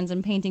rubber bands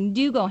and painting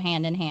do go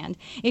hand in hand.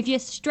 If you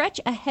stretch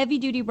a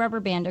heavy-duty rubber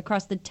band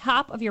across the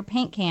top of your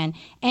paint can,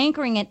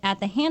 anchoring it at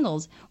the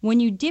handles, when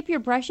you dip your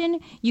brush in,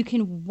 you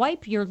can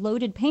wipe your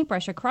loaded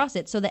paintbrush across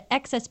it so the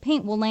excess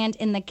paint will land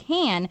in the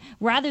can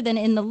rather than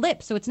in the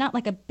lip, so it's not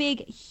like a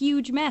big,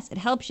 huge mess. It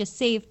helps you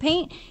save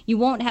paint. You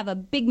won't have a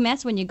big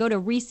mess when you go to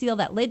reseal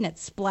that lid and it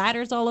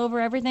splatters all over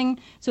everything.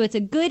 So it's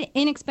a good,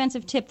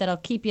 inexpensive tip that'll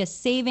keep you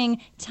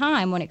saving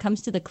time when it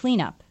comes to the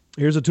cleanup.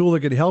 Here's a tool that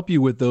could help you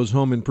with those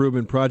home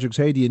improvement projects.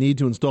 Hey, do you need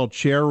to install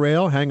chair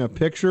rail, hang a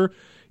picture,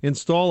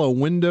 install a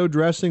window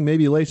dressing,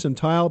 maybe lay some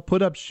tile,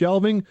 put up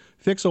shelving,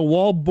 fix a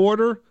wall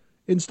border,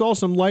 install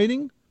some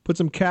lighting, put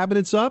some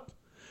cabinets up?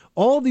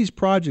 All these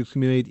projects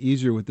can be made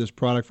easier with this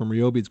product from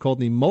Ryobi. It's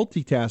called the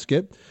Multitask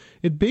Kit.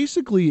 It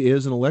basically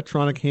is an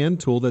electronic hand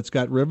tool that's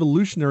got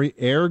revolutionary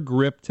air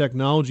grip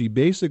technology.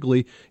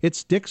 Basically, it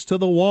sticks to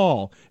the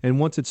wall, and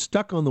once it's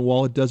stuck on the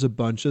wall, it does a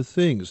bunch of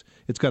things.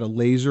 It's got a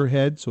laser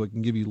head, so it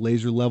can give you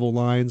laser level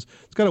lines.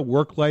 It's got a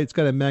work light. It's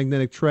got a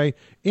magnetic tray,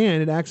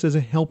 and it acts as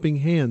a helping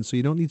hand, so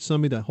you don't need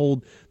somebody to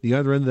hold the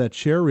other end of that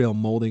chair rail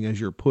molding as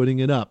you're putting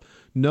it up.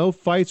 No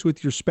fights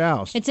with your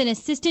spouse. It's an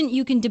assistant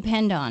you can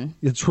depend on.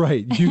 That's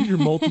right. Use your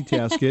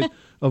multitask it.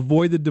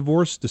 Avoid the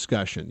divorce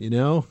discussion,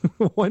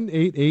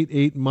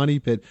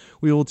 1-888-MONEY-PIT.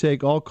 We will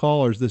take all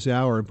callers this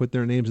hour and put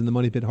their names in the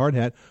Money Pit hard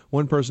hat.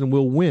 One person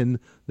will win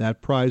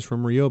that prize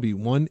from Ryobi.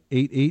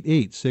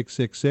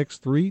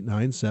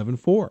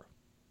 1-888-666-3974.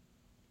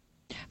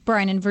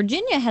 Brian in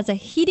Virginia has a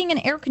heating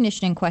and air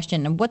conditioning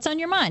question. What's on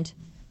your mind?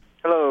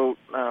 Hello.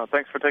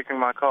 Thanks for taking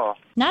my call.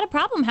 Not a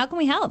problem. How can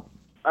we help?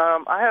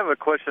 I have a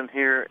question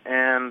here,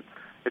 and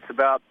it's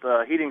about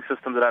the heating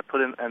system that I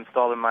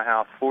installed in my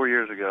house 4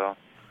 years ago.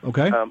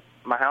 Okay.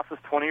 My house is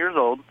 20 years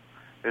old.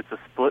 It's a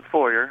split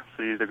foyer,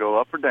 so you either go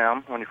up or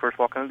down when you first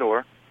walk in the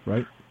door.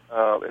 Right.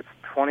 It's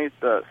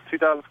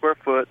 2,000 square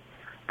foot.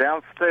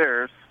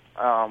 Downstairs,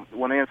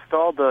 when they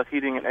installed the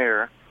heating and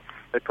air,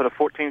 they put a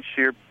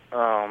 14-shear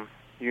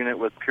unit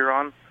with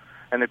Puron,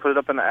 and they put it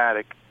up in the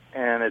attic,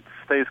 and it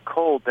stays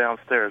cold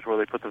downstairs where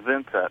they put the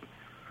vents at.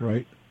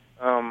 Right.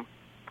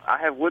 I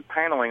have wood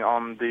paneling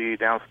on the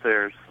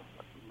downstairs,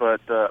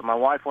 but my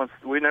wife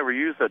we never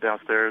use that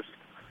downstairs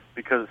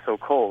because it's so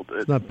cold.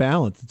 It's not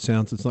balanced. It's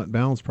not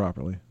balanced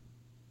properly.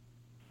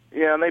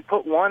 Yeah, and they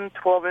put one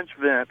 12-inch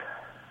vent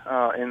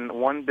in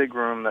one big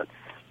room that's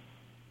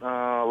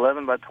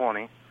 11 by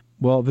 20.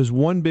 Well, if there's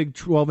one big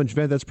 12-inch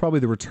vent, that's probably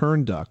the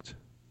return duct.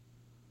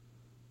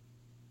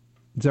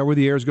 Is that where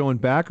the air is going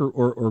back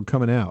or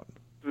coming out?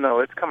 No,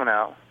 it's coming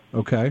out.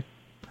 Okay.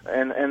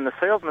 And the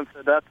salesman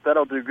said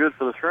that'll do good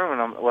for this room,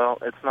 and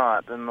it's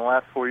not. In the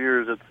last 4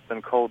 years, it's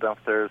been cold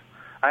downstairs.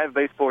 I have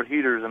baseboard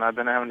heaters, and I've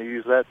been having to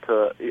use that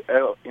to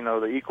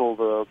equal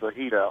the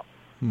heat out.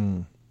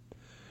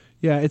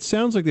 Yeah, it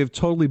sounds like they've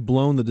totally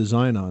blown the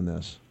design on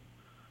this.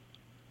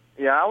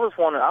 Yeah, I was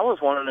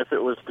wondering if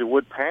it was the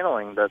wood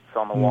paneling that's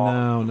on the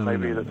wall. No,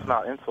 that's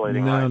not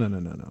insulating. No, right.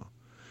 No.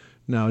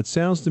 No, it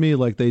sounds to me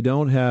like they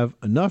don't have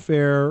enough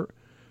air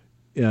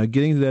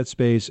getting to that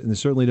space, and they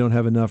certainly don't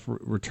have enough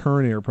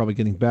return air probably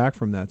getting back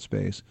from that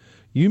space.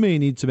 You may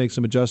need to make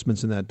some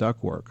adjustments in that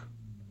ductwork.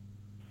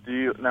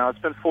 Now, it's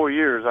been 4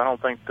 years. I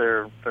don't think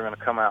they're going to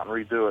come out and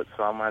redo it,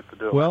 so I'm going to have to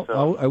do it myself.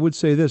 Well, I would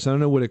say this. I don't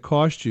know what it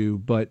cost you,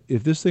 but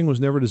if this thing was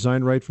never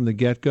designed right from the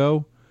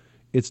get-go,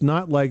 it's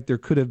not like there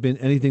could have been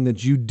anything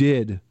that you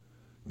did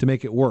to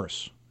make it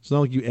worse. It's not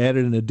like you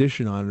added an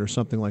addition on it or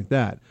something like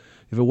that.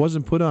 If it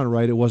wasn't put on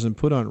right, it wasn't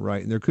put on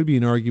right. And there could be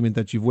an argument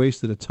that you've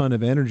wasted a ton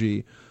of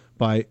energy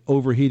by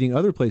overheating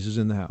other places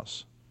in the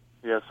house.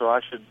 Yeah, so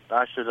I should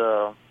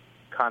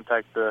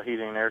contact the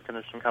heating and air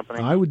conditioning company.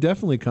 I would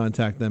definitely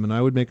contact them, and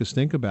I would make a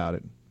stink about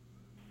it.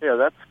 Yeah,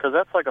 that's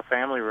like a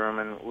family room,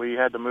 and we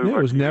had to move. Yeah,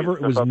 it was never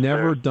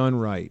done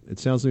right. It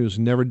sounds like it was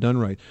never done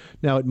right.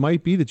 Now, it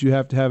might be that you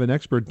have to have an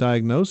expert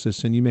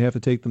diagnosis, and you may have to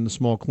take them to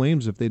small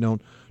claims if they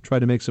don't try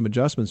to make some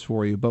adjustments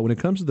for you. But when it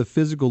comes to the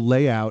physical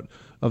layout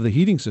of the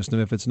heating system,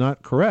 if it's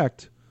not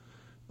correct,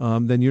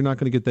 then you're not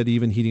going to get that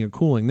even heating or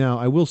cooling. Now,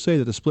 I will say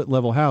that a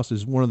split-level house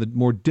is one of the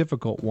more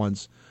difficult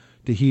ones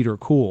to heat or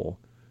cool.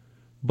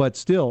 But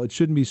still, it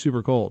shouldn't be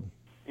super cold.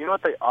 You know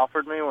what they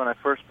offered me when I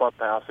first bought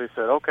the house? They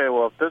said, okay,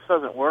 well, if this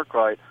doesn't work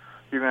right,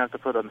 you're going to have to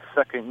put a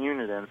second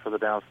unit in for the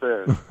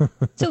downstairs.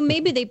 So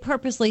maybe they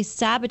purposely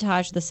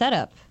sabotaged the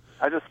setup.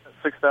 I just spent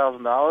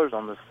 $6,000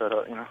 on this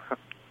setup,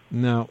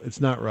 No, it's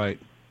not right.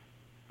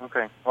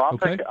 Okay. Well,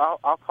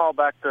 I'll call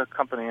back the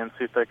company and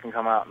see if they can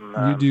come out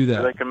and you do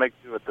that. they can make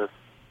do with this.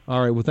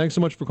 All right. Well, thanks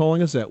so much for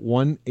calling us at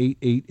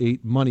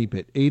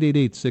 1-888-MONEY-PIT,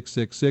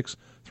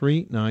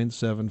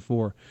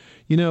 888-666-3974.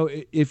 You know,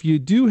 if you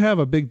do have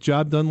a big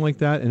job done like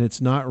that and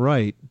it's not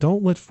right,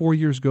 don't let 4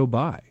 years go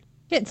by.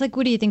 Yeah, it's like,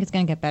 what do you think, it's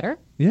going to get better?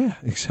 Yeah,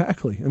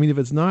 exactly. I mean, if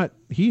it's not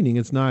heating,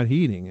 it's not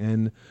heating.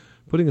 And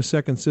putting a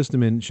second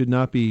system in should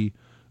not be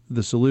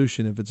the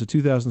solution. If it's a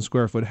 2,000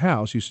 square foot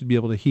house, you should be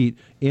able to heat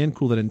and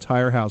cool that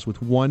entire house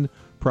with one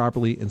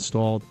properly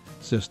installed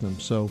system.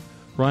 So,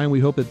 Brian, we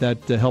hope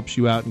that helps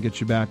you out and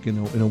gets you back in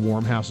a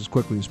warm house as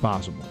quickly as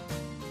possible.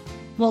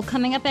 Well,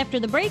 coming up after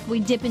the break, we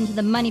dip into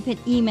the Money Pit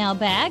email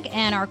bag,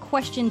 and our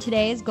question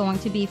today is going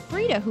to be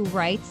Frida, who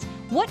writes,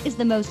 what is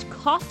the most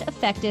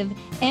cost-effective,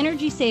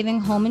 energy-saving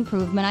home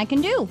improvement I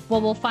can do?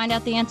 Well, we'll find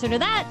out the answer to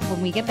that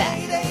when we get back.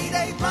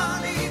 888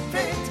 Money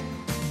Pit.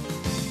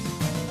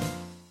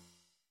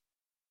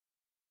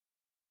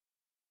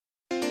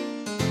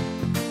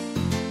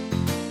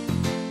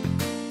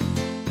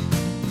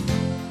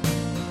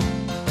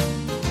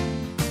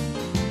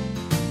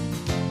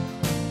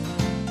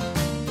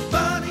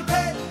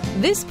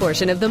 This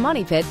portion of the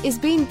Money Pit is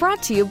being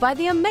brought to you by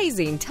the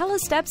amazing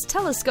Telesteps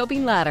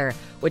telescoping ladder,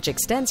 which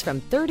extends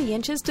from 30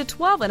 inches to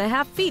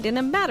 12.5 feet in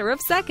a matter of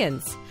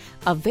seconds.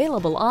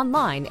 Available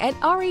online at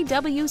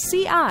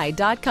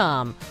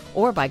rewci.com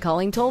or by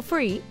calling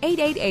toll-free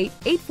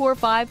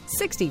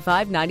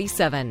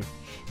 888-845-6597.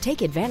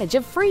 Take advantage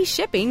of free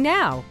shipping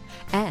now.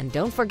 And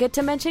don't forget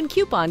to mention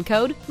coupon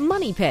code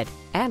MONEYPIT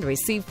and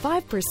receive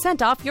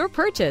 5% off your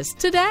purchase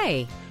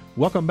today.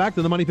 Welcome back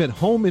to the Money Pit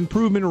Home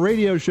Improvement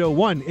Radio Show.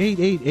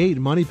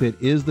 1-888-MONEY-PIT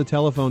is the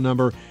telephone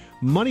number.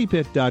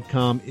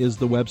 MoneyPit.com is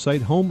the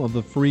website, home of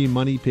the free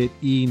Money Pit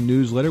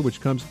e-newsletter, which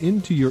comes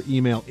into your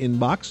email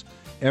inbox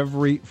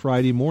every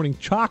Friday morning,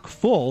 chock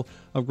full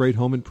of great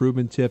home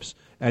improvement tips,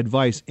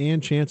 advice,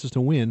 and chances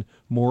to win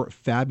more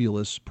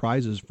fabulous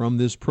prizes from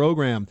this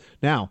program.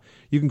 Now,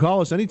 you can call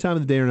us any time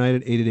of the day or night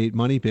at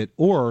 888-MONEY-PIT,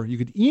 or you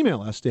could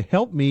email us to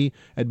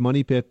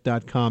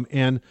helpme@moneypit.com.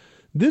 And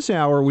this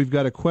hour, we've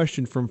got a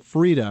question from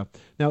Frida.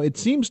 Now, it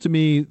seems to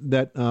me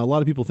that a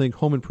lot of people think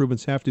home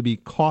improvements have to be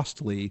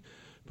costly,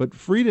 but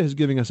Frida is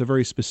giving us a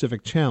very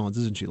specific challenge,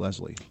 isn't she,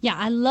 Leslie? Yeah,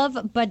 I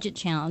love budget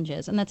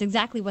challenges, and that's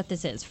exactly what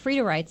this is.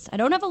 Frida writes, I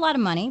don't have a lot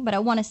of money, but I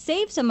want to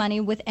save some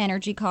money with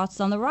energy costs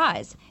on the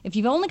rise. If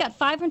you've only got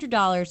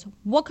 $500,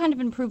 what kind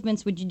of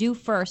improvements would you do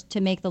first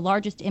to make the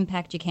largest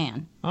impact you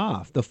can?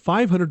 The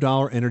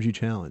 $500 energy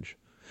challenge.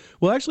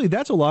 Well, actually,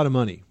 that's a lot of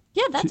money.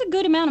 Yeah, that's a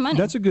good amount of money.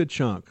 That's a good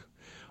chunk.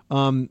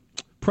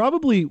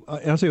 Probably,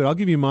 I'll say what, I'll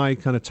give you my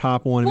kind of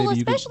top one. Well, maybe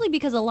especially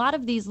because a lot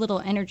of these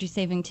little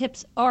energy-saving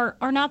tips are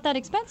not that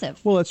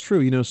expensive. Well, that's true.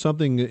 You know,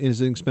 something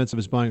as inexpensive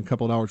as buying a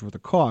couple of dollars worth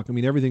of caulk. I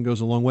mean, everything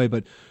goes a long way.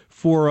 But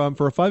for a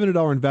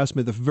 $500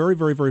 investment, the very,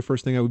 very, very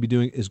first thing I would be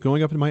doing is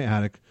going up in my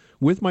attic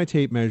with my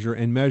tape measure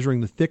and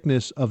measuring the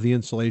thickness of the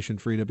insulation,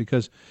 Frida,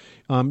 because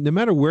no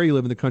matter where you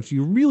live in the country,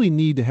 you really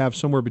need to have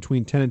somewhere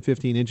between 10 and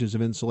 15 inches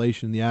of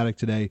insulation in the attic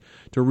today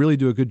to really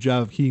do a good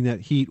job of keeping that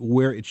heat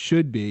where it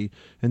should be,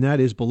 and that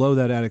is below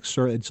that attic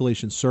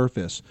insulation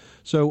surface.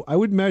 So I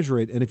would measure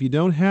it, and if you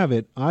don't have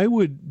it, I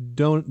would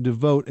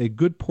devote a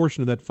good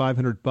portion of that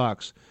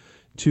 $500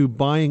 to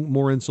buying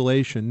more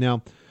insulation.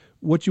 Now,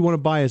 what you want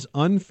to buy is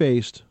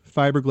unfaced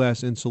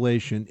fiberglass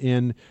insulation,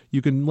 and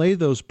you can lay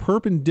those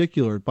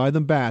perpendicular, buy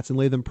them bats and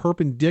lay them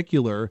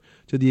perpendicular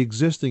to the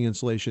existing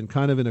insulation,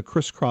 kind of in a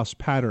crisscross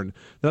pattern.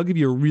 That'll give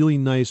you a really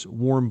nice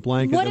warm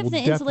blanket. What if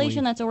the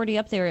insulation that's already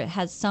up there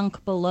has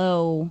sunk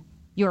below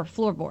your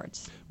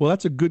floorboards? Well,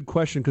 that's a good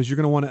question, because you're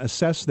going to want to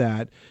assess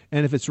that,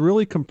 and if it's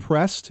really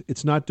compressed,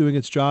 it's not doing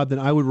its job, then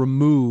I would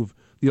remove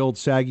the old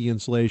saggy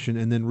insulation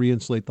and then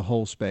re-insulate the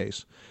whole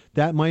space.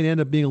 That might end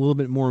up being a little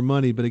bit more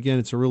money, but again,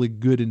 it's a really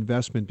good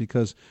investment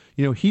because,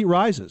 you know, heat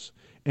rises.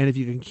 And if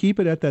you can keep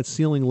it at that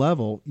ceiling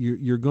level,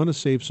 you're going to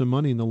save some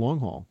money in the long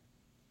haul.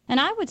 And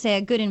I would say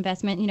a good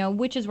investment, you know,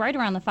 which is right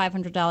around the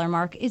 $500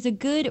 mark, is a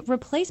good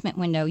replacement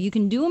window. You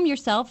can do them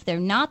yourself. They're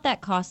not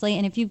that costly.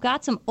 And if you've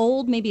got some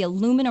old, maybe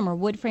aluminum or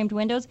wood-framed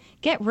windows,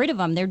 get rid of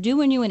them. They're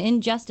doing you an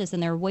injustice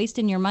and they're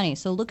wasting your money.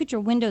 So look at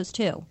your windows,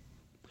 too.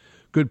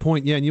 Good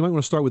point. Yeah, and you might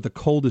want to start with the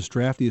coldest,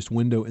 draftiest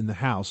window in the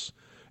house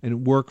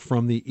and work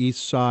from the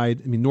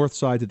north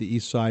side to the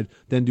east side,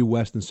 then do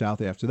west and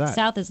south after that.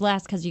 South is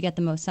last because you get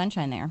the most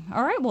sunshine there.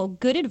 All right, well,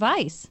 good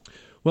advice.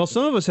 Well,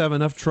 some of us have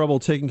enough trouble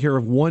taking care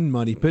of one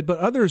money pit, but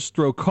others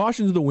throw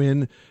caution to the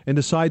wind and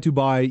decide to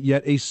buy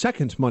yet a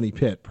second money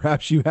pit.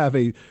 Perhaps you have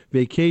a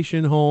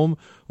vacation home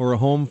or a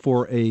home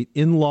for a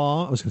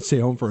in-law. I was going to say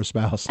home for a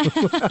spouse.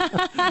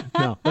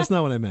 No, that's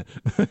not what I meant.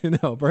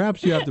 No,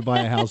 perhaps you have to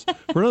buy a house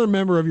for another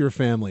member of your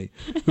family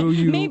who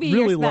you Maybe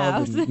really your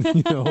love, and,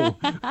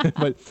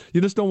 but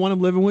you just don't want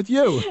them living with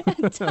you.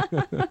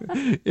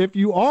 If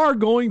you are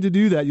going to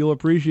do that, you'll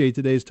appreciate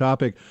today's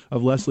topic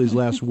of Leslie's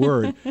last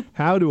word: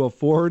 how to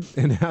afford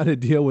and how to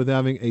deal with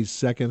having a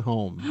second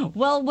home.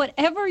 Well,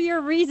 whatever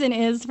your reason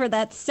is for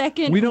that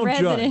second we don't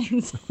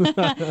residence,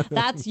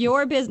 that's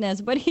your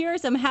business. But here are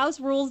some house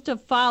rules rules to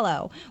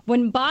follow.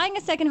 When buying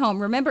a second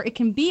home, remember it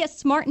can be a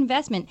smart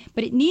investment,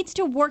 but it needs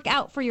to work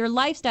out for your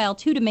lifestyle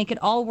too to make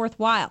it all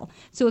worthwhile.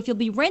 So if you'll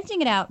be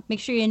renting it out, make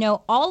sure you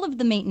know all of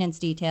the maintenance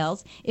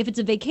details. If it's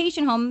a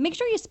vacation home, make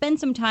sure you spend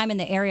some time in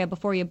the area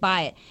before you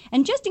buy it.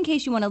 And just in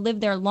case you want to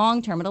live there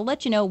long term, it'll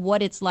let you know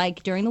what it's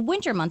like during the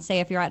winter months, say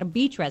if you're at a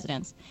beach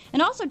residence.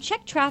 And also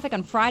check traffic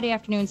on Friday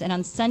afternoons and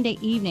on Sunday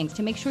evenings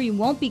to make sure you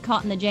won't be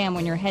caught in the jam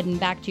when you're heading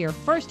back to your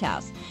first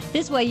house.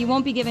 This way you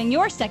won't be giving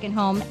your second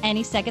home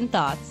any second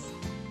thoughts.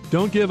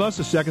 Don't give us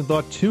a second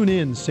thought. Tune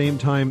in, same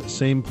time,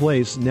 same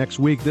place next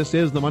week. This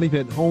is the Money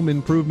Pit Home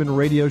Improvement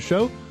Radio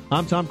Show.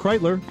 I'm Tom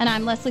Kraeutler. And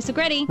I'm Leslie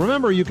Segrete.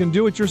 Remember, you can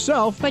do it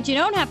yourself, but you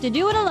don't have to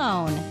do it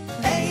alone.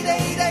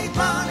 888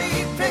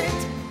 Money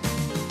Pit.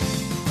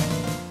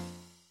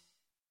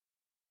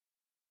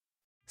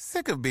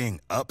 Sick of being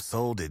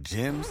upsold at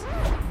gyms?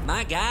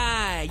 My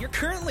guy, you're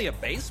currently a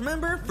base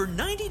member? For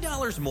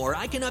 $90 more,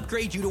 I can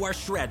upgrade you to our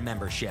Shred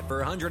membership.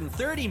 For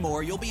 $130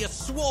 more, you'll be a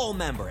Swole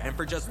member. And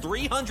for just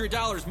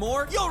 $300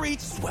 more, you'll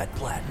reach Sweat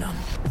Platinum.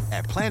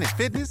 At Planet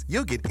Fitness,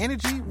 you'll get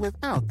energy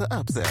without the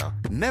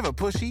upsell. Never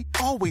pushy,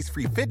 always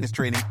free fitness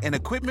training and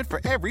equipment for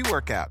every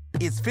workout.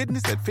 It's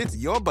fitness that fits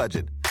your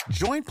budget.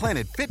 Join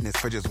Planet Fitness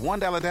for just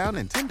 $1 down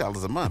and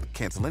 $10 a month.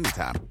 Cancel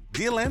anytime.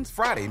 Deal ends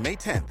Friday, May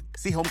 10th.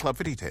 See Home Club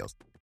for details.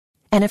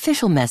 An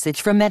official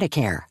message from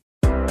Medicare.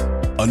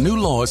 A new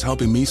law is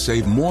helping me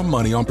save more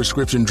money on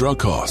prescription drug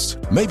costs.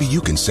 Maybe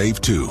you can save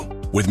too.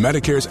 With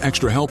Medicare's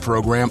Extra Help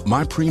program,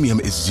 my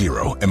premium is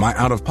zero and my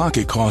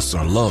out-of-pocket costs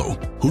are low.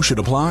 Who should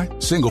apply?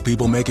 Single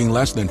people making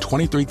less than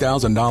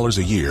 $23,000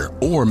 a year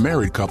or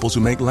married couples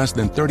who make less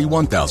than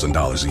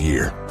 $31,000 a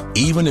year.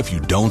 Even if you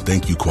don't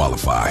think you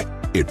qualify,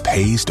 it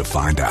pays to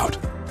find out.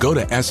 Go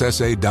to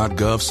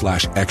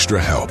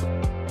ssa.gov/extra help.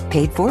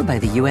 Paid for by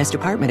the U.S.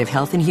 Department of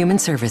Health and Human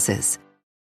Services.